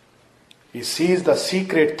 He sees the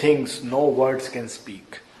secret things no words can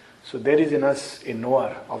speak. So there is in us a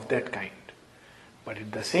knower of that kind. But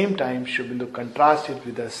at the same time, Sri Aurobindo contrasts it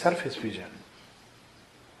with a surface vision.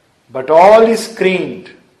 But all is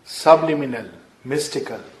screened, subliminal,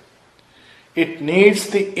 mystical. It needs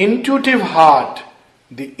the intuitive heart,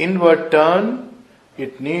 the inward turn.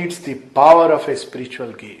 It needs the power of a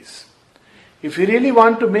spiritual gaze. If we really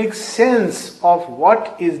want to make sense of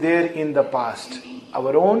what is there in the past,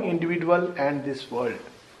 our own individual and this world,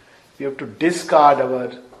 we have to discard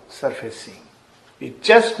our surface seeing. It's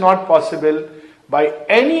just not possible by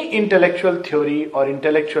any intellectual theory or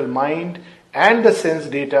intellectual mind and the sense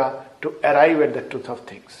data to arrive at the truth of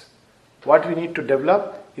things. What we need to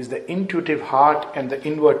develop is the intuitive heart and the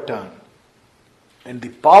inward turn and the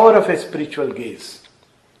power of a spiritual gaze.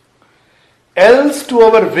 Else to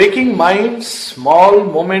our waking minds small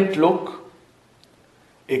moment look,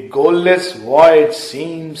 a goalless void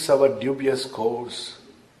seems our dubious course.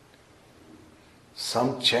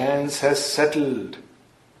 Some chance has settled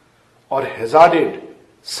or hazarded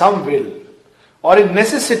some will, or in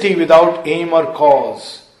necessity without aim or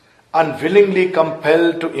cause, unwillingly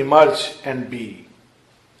compelled to emerge and be.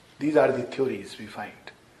 These are the theories we find.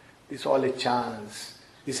 This is all a chance,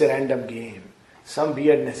 this is a random game, some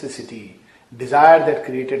weird necessity, desire that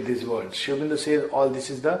created this world. Sri Aurobindo says all this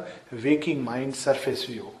is the waking mind surface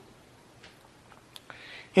view.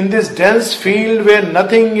 In this dense field where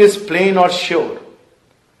nothing is plain or sure,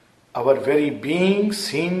 our very being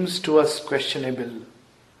seems to us questionable.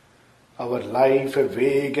 Our life a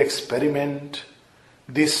vague experiment,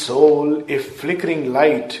 the soul a flickering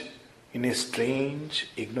light in a strange,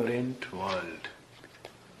 ignorant world.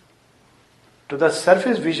 To the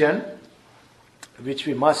surface vision, which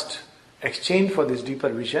we must exchange for this deeper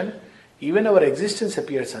vision, even our existence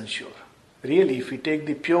appears unsure. Really, if we take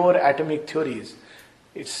the pure atomic theories,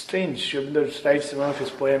 it's strange. Sri Aurobindo writes in one of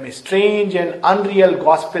his poems, a strange and unreal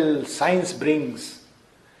gospel science brings.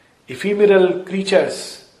 Ephemeral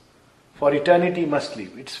creatures for eternity must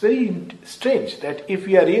live. It's very strange that if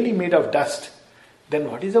we are really made of dust,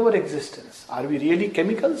 then what is our existence? Are we really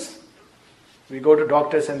chemicals? We go to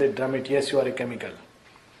doctors and they drum it, yes, you are a chemical.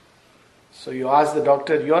 So you ask the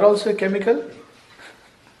doctor, you are also a chemical?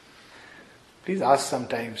 Please ask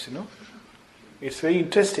sometimes, It's very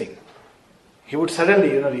interesting. He would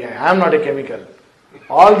suddenly, I am not a chemical.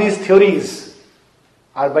 All these theories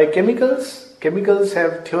are by chemicals. Chemicals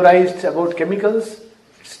have theorized about chemicals.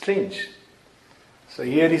 It's strange. So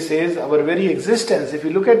here he says, our very existence, if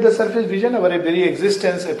you look at the surface vision, our very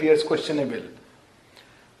existence appears questionable.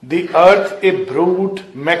 The earth a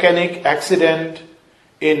brute, mechanic accident,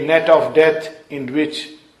 a net of death in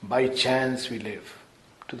which by chance we live.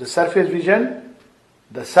 To the surface vision,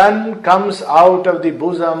 the sun comes out of the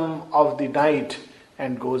bosom of the night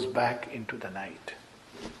and goes back into the night.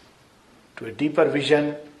 To a deeper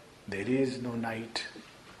vision, there is no night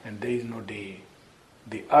and there is no day.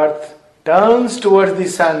 The earth turns towards the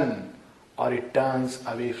sun or it turns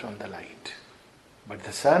away from the light. But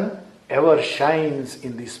the sun ever shines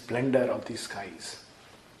in the splendor of the skies.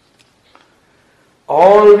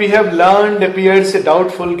 All we have learned appears a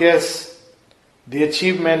doubtful guess. The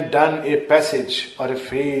achievement done a passage or a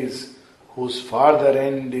phase whose farther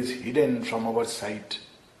end is hidden from our sight.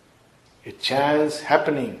 A chance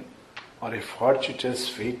happening or a fortuitous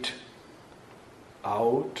fate.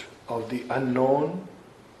 Out of the unknown,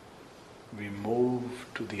 we move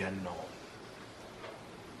to the unknown.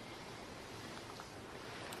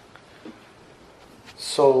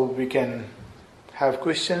 So we can have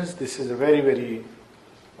questions. This is a very, very,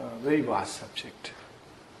 very vast subject.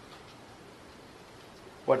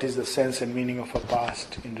 What is the sense and meaning of a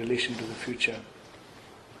past in relation to the future?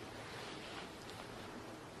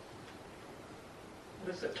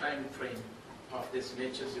 is the time frame of this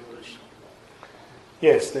nature's evolution?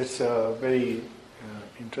 Yes, that's a very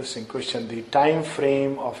interesting question. The time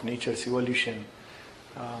frame of nature's evolution.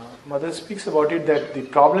 Mother speaks about it that the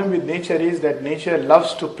problem with nature is that nature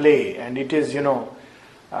loves to play, and it is,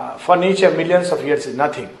 for nature millions of years is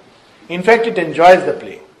nothing. In fact, it enjoys the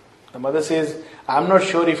play. The mother says, I'm not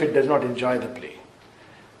sure if it does not enjoy the play.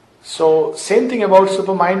 So, same thing about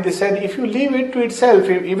supermind. They said, if you leave it to itself,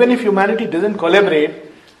 even if humanity doesn't collaborate,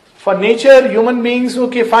 for nature, human beings,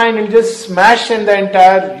 okay, fine, it'll just smash and the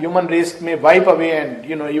entire human race may wipe away and,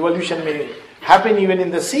 evolution may happen even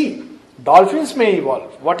in the sea. Dolphins may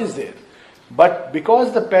evolve. What is there? But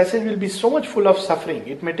because the passage will be so much full of suffering,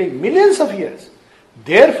 it may take millions of years.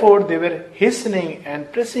 Therefore, they were hastening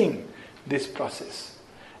and pressing this process.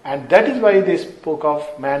 And that is why they spoke of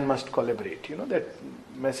man must collaborate. That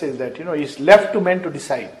message that, is left to men to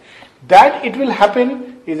decide. That it will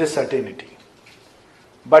happen is a certainty.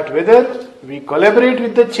 But whether we collaborate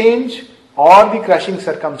with the change or the crushing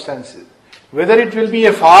circumstances, whether it will be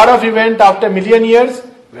a far-off event after a million years,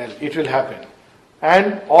 well, it will happen.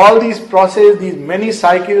 And all these processes, these many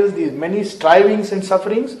cycles, these many strivings and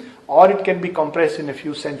sufferings, or it can be compressed in a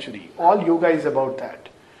few centuries. All yoga is about that.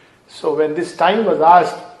 So when this time was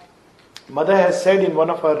asked, Mother has said in one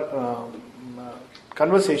of her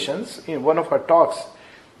conversations, in one of her talks,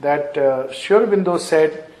 that Sri Aurobindo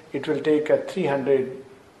said it will take 300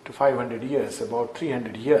 to 500 years, about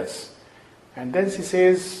 300 years. And then she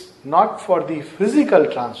says, not for the physical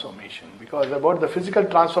transformation, because about the physical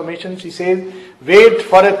transformation she says, wait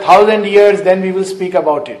for 1,000 years, then we will speak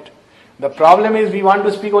about it. The problem is we want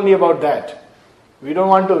to speak only about that. We don't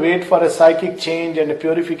want to wait for a psychic change and a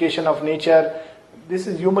purification of nature. This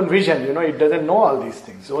is human vision, it doesn't know all these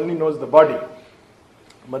things, it only knows the body.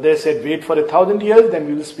 Mother said, wait for 1,000 years, then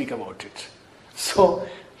we will speak about it. So,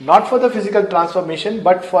 not for the physical transformation,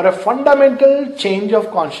 but for a fundamental change of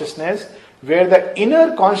consciousness, where the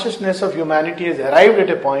inner consciousness of humanity has arrived at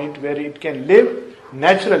a point where it can live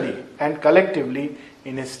naturally and collectively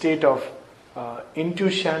in a state of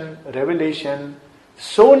intuition, revelation,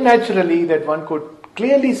 so naturally that one could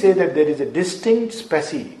clearly say that there is a distinct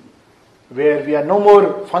species where we are no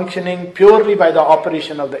more functioning purely by the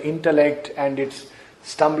operation of the intellect and its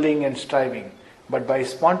stumbling and striving, but by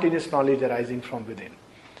spontaneous knowledge arising from within.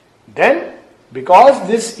 Then, because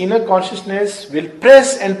this inner consciousness will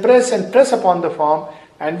press and press and press upon the form,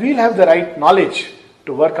 and we'll have the right knowledge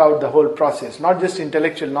to work out the whole process, not just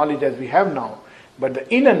intellectual knowledge as we have now, but the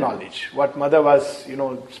inner knowledge, what Mother was,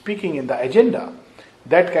 speaking in the agenda,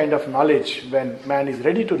 that kind of knowledge, when man is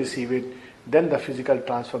ready to receive it, then the physical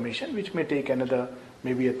transformation, which may take another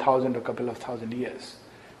maybe 1,000 or couple of thousand years.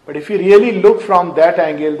 But if you really look from that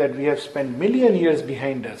angle that we have spent million years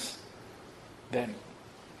behind us, then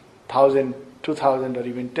 1,000, 2,000 or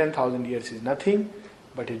even 10,000 years is nothing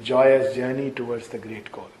but a joyous journey towards the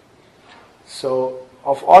great goal. So,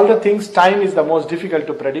 of all the things, time is the most difficult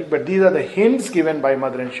to predict, but these are the hints given by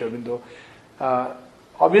Mother and Sri Aurobindo.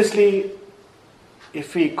 Obviously,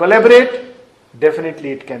 if we collaborate,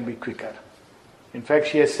 definitely it can be quicker. In fact,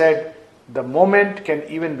 she has said, the moment can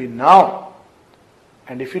even be now.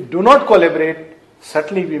 And if we do not collaborate,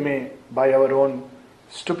 certainly we may, by our own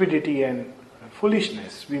stupidity and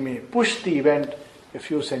foolishness, we may push the event a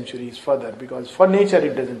few centuries further, because for nature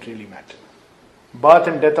it doesn't really matter. Birth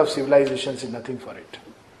and death of civilizations is nothing for it.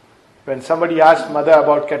 When somebody asked Mother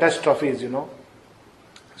about catastrophes,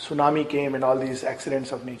 tsunami came and all these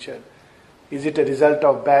accidents of nature, is it a result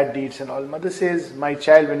of bad deeds and all? Mother says, my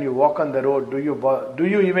child, when you walk on the road, do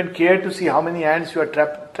you even care to see how many ants you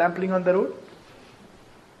are trampling on the road?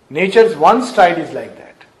 Nature's one stride is like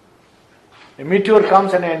that. A meteor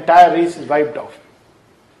comes and an entire race is wiped off.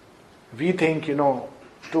 We think,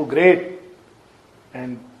 too great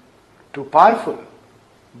and too powerful.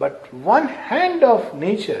 But one hand of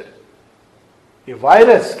nature, a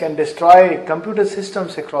virus can destroy computer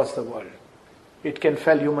systems across the world. It can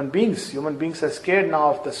fell human beings. Human beings are scared now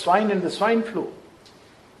of the swine and the swine flu.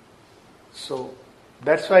 So,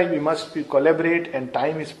 that's why we must collaborate, and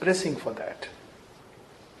time is pressing for that.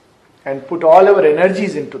 And put all our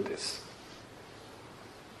energies into this.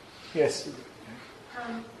 Yes?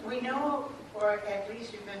 We know, or at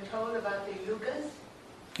least we've been told about the yugas.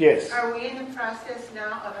 Yes. Are we in the process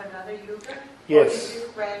now of another yuga? Yes. Or is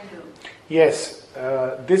this brand new? Yes.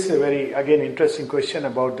 This is a very, again, interesting question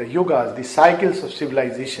about the yugas, the cycles of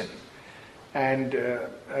civilization. And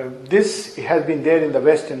this has been there in the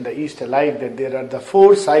West and the East alike, that there are the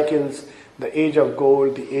 4 cycles: the age of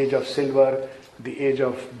gold, the age of silver, the age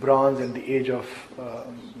of bronze, and the age of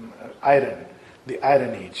iron, the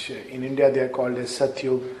Iron Age. In India they are called as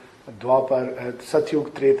Satyug,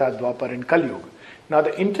 Satyug, Treta, Dwapar and Kali Yuga. Now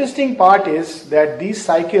the interesting part is that these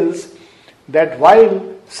cycles, that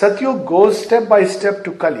while Satyug goes step by step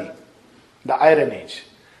to Kali, the Iron Age,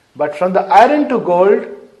 but from the iron to gold,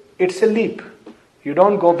 it's a leap. You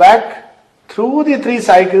don't go back through the 3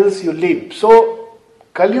 cycles, you leap. So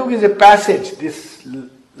Kali Yuga is a passage, this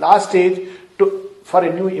last stage, for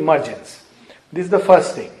a new emergence. This is the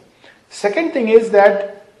first thing. Second thing is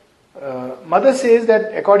that Mother says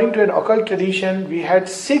that according to an occult tradition, we had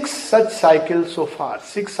 6 such cycles so far,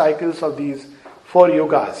 6 cycles of these 4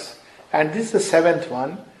 yugas. And this is the 7th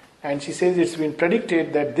one. And she says it's been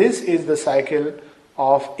predicted that this is the cycle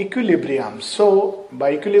of equilibrium. So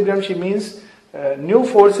by equilibrium she means new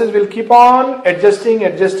forces will keep on adjusting,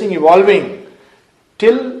 evolving,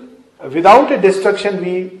 till without a destruction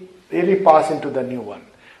we really pass into the new one.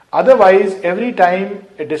 Otherwise, every time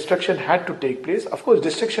a destruction had to take place, of course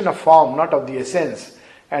destruction of form, not of the essence.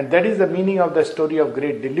 And that is the meaning of the story of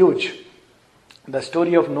great deluge. The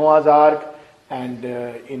story of Noah's Ark, and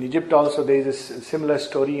in Egypt also there is a similar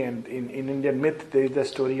story, and in Indian myth there is the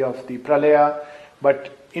story of the Pralaya.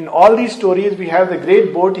 But in all these stories we have the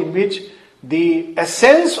great boat in which the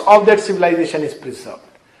essence of that civilization is preserved.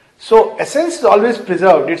 So essence is always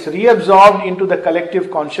preserved, it's reabsorbed into the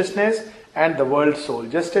collective consciousness and the world soul.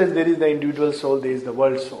 Just as there is the individual soul, there is the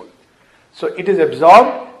world soul. So it is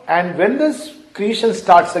absorbed, and when this creation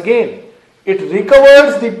starts again, it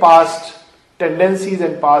recovers the past tendencies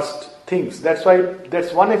and past things. That's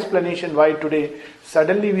one explanation why today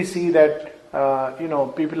suddenly we see that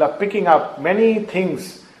people are picking up many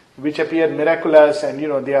things which appear miraculous, and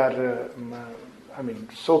they are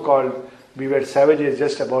so-called, we were savages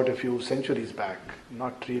just about a few centuries back,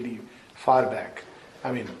 not really far back.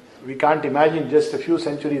 We can't imagine just a few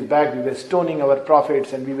centuries back we were stoning our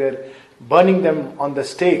prophets and we were burning them on the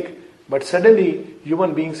stake. But suddenly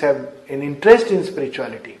human beings have an interest in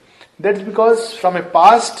spirituality. That's because from a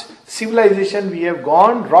past civilization we have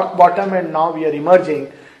gone rock bottom, and now we are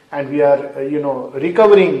emerging and we are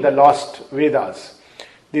recovering the lost Vedas.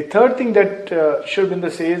 The third thing that Sri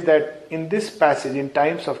Aurobindo says, that in this passage, in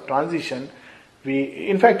times of transition,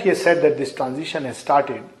 in fact he has said that this transition has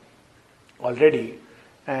started already.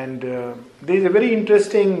 And there is a very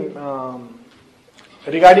interesting,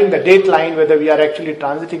 regarding the date line, whether we are actually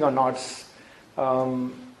transiting or not.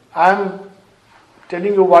 I am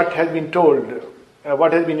telling you what has been told,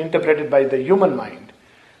 what has been interpreted by the human mind.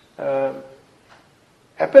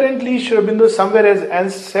 Apparently, Sri Aurobindo somewhere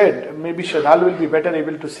has said, maybe Shraddhalu will be better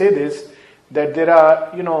able to say this, that there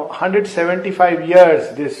are 175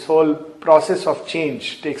 years this whole process of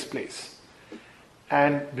change takes place.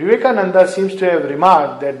 And Vivekananda seems to have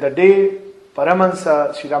remarked that the day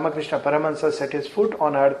Paramahansa, Sri Ramakrishna Paramahansa set his foot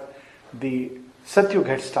on earth, the Satyug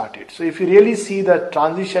had started. So if you really see the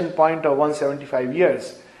transition point of 175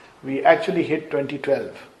 years, we actually hit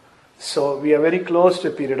 2012. So we are very close to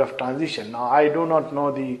a period of transition. Now I do not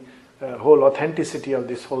know the whole authenticity of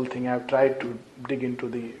this whole thing. I have tried to dig into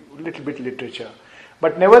the little bit literature.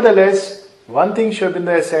 But nevertheless, one thing Sri Aurobindo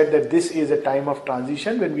has said, that this is a time of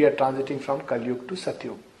transition when we are transiting from Kali Yuga to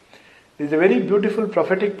Satyug. There is a very beautiful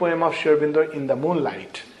prophetic poem of Sri Aurobindo, In the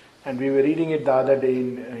Moonlight, and we were reading it the other day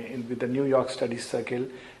with the New York Studies Circle,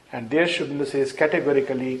 and there Sri Aurobindo says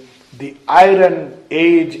categorically, the Iron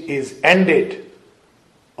Age is ended.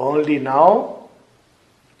 Only now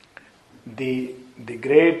the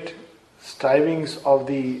great strivings of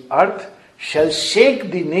the earth shall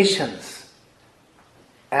shake the nations.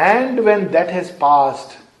 And when that has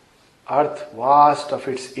passed, earth vast of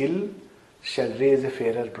its ill shall raise a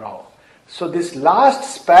fairer brow. So this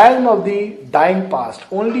last spasm of the dying past,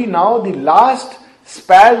 only now the last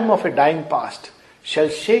spasm of a dying past shall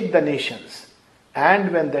shake the nations.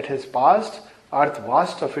 And when that has passed, earth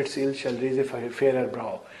vast of its ill shall raise a fairer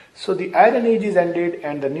brow. So the Iron Age is ended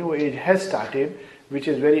and the New Age has started, which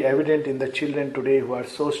is very evident in the children today who are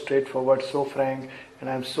so straightforward, so frank. And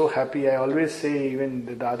I'm so happy. I always say,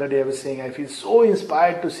 even the other day I was saying, I feel so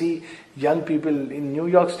inspired to see young people in New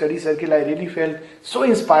York Study Circle. I really felt so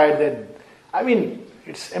inspired that,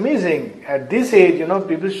 it's amazing. At this age,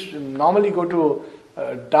 people normally go to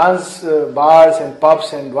dance bars and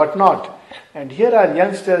pubs and whatnot. And here are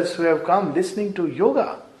youngsters who have come listening to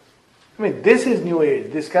yoga. This is New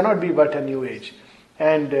Age. This cannot be but a New Age.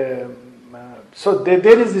 And so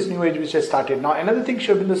there is this New Age which has started. Now another thing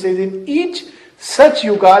Sri Aurobindo says, in each such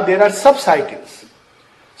yuga there are sub-cycles.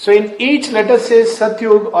 So in each, let us say,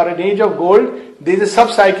 Satyug or an age of gold, there is a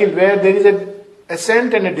sub-cycle where there is an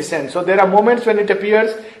ascent and a descent. So there are moments when it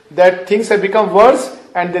appears that things have become worse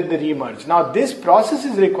and then they re-emerge. Now this process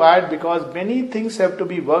is required because many things have to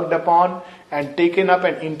be worked upon and taken up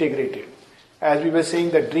and integrated. As we were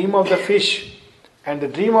saying, the dream of the fish and the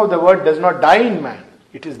dream of the word does not die in man.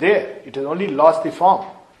 It is there. It has only lost the form.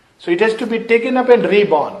 So it has to be taken up and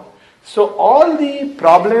reborn. So all the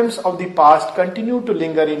problems of the past continue to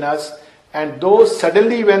linger in us, and though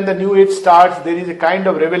suddenly when the new age starts, there is a kind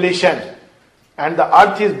of revelation and the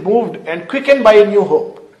earth is moved and quickened by a new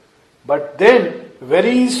hope. But then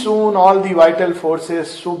very soon all the vital forces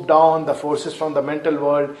swoop down, the forces from the mental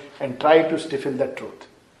world, and try to stifle the truth.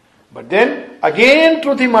 But then again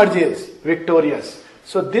truth emerges victorious.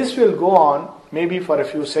 So this will go on maybe for a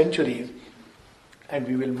few centuries, and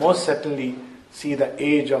we will most certainly see the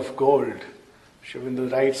age of gold. Sri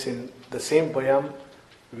Aurobindo writes in the same poem,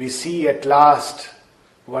 we see at last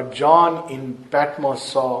what John in Patmos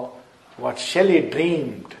saw, what Shelley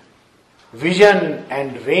dreamed, vision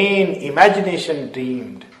and vain imagination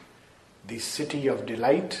dreamed, the city of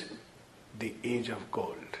delight, the age of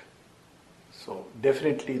gold. So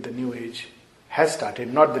definitely the new age has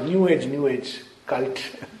started, not the new age cult,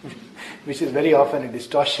 which is very often a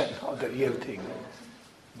distortion of the real thing,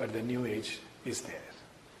 but the new age is there.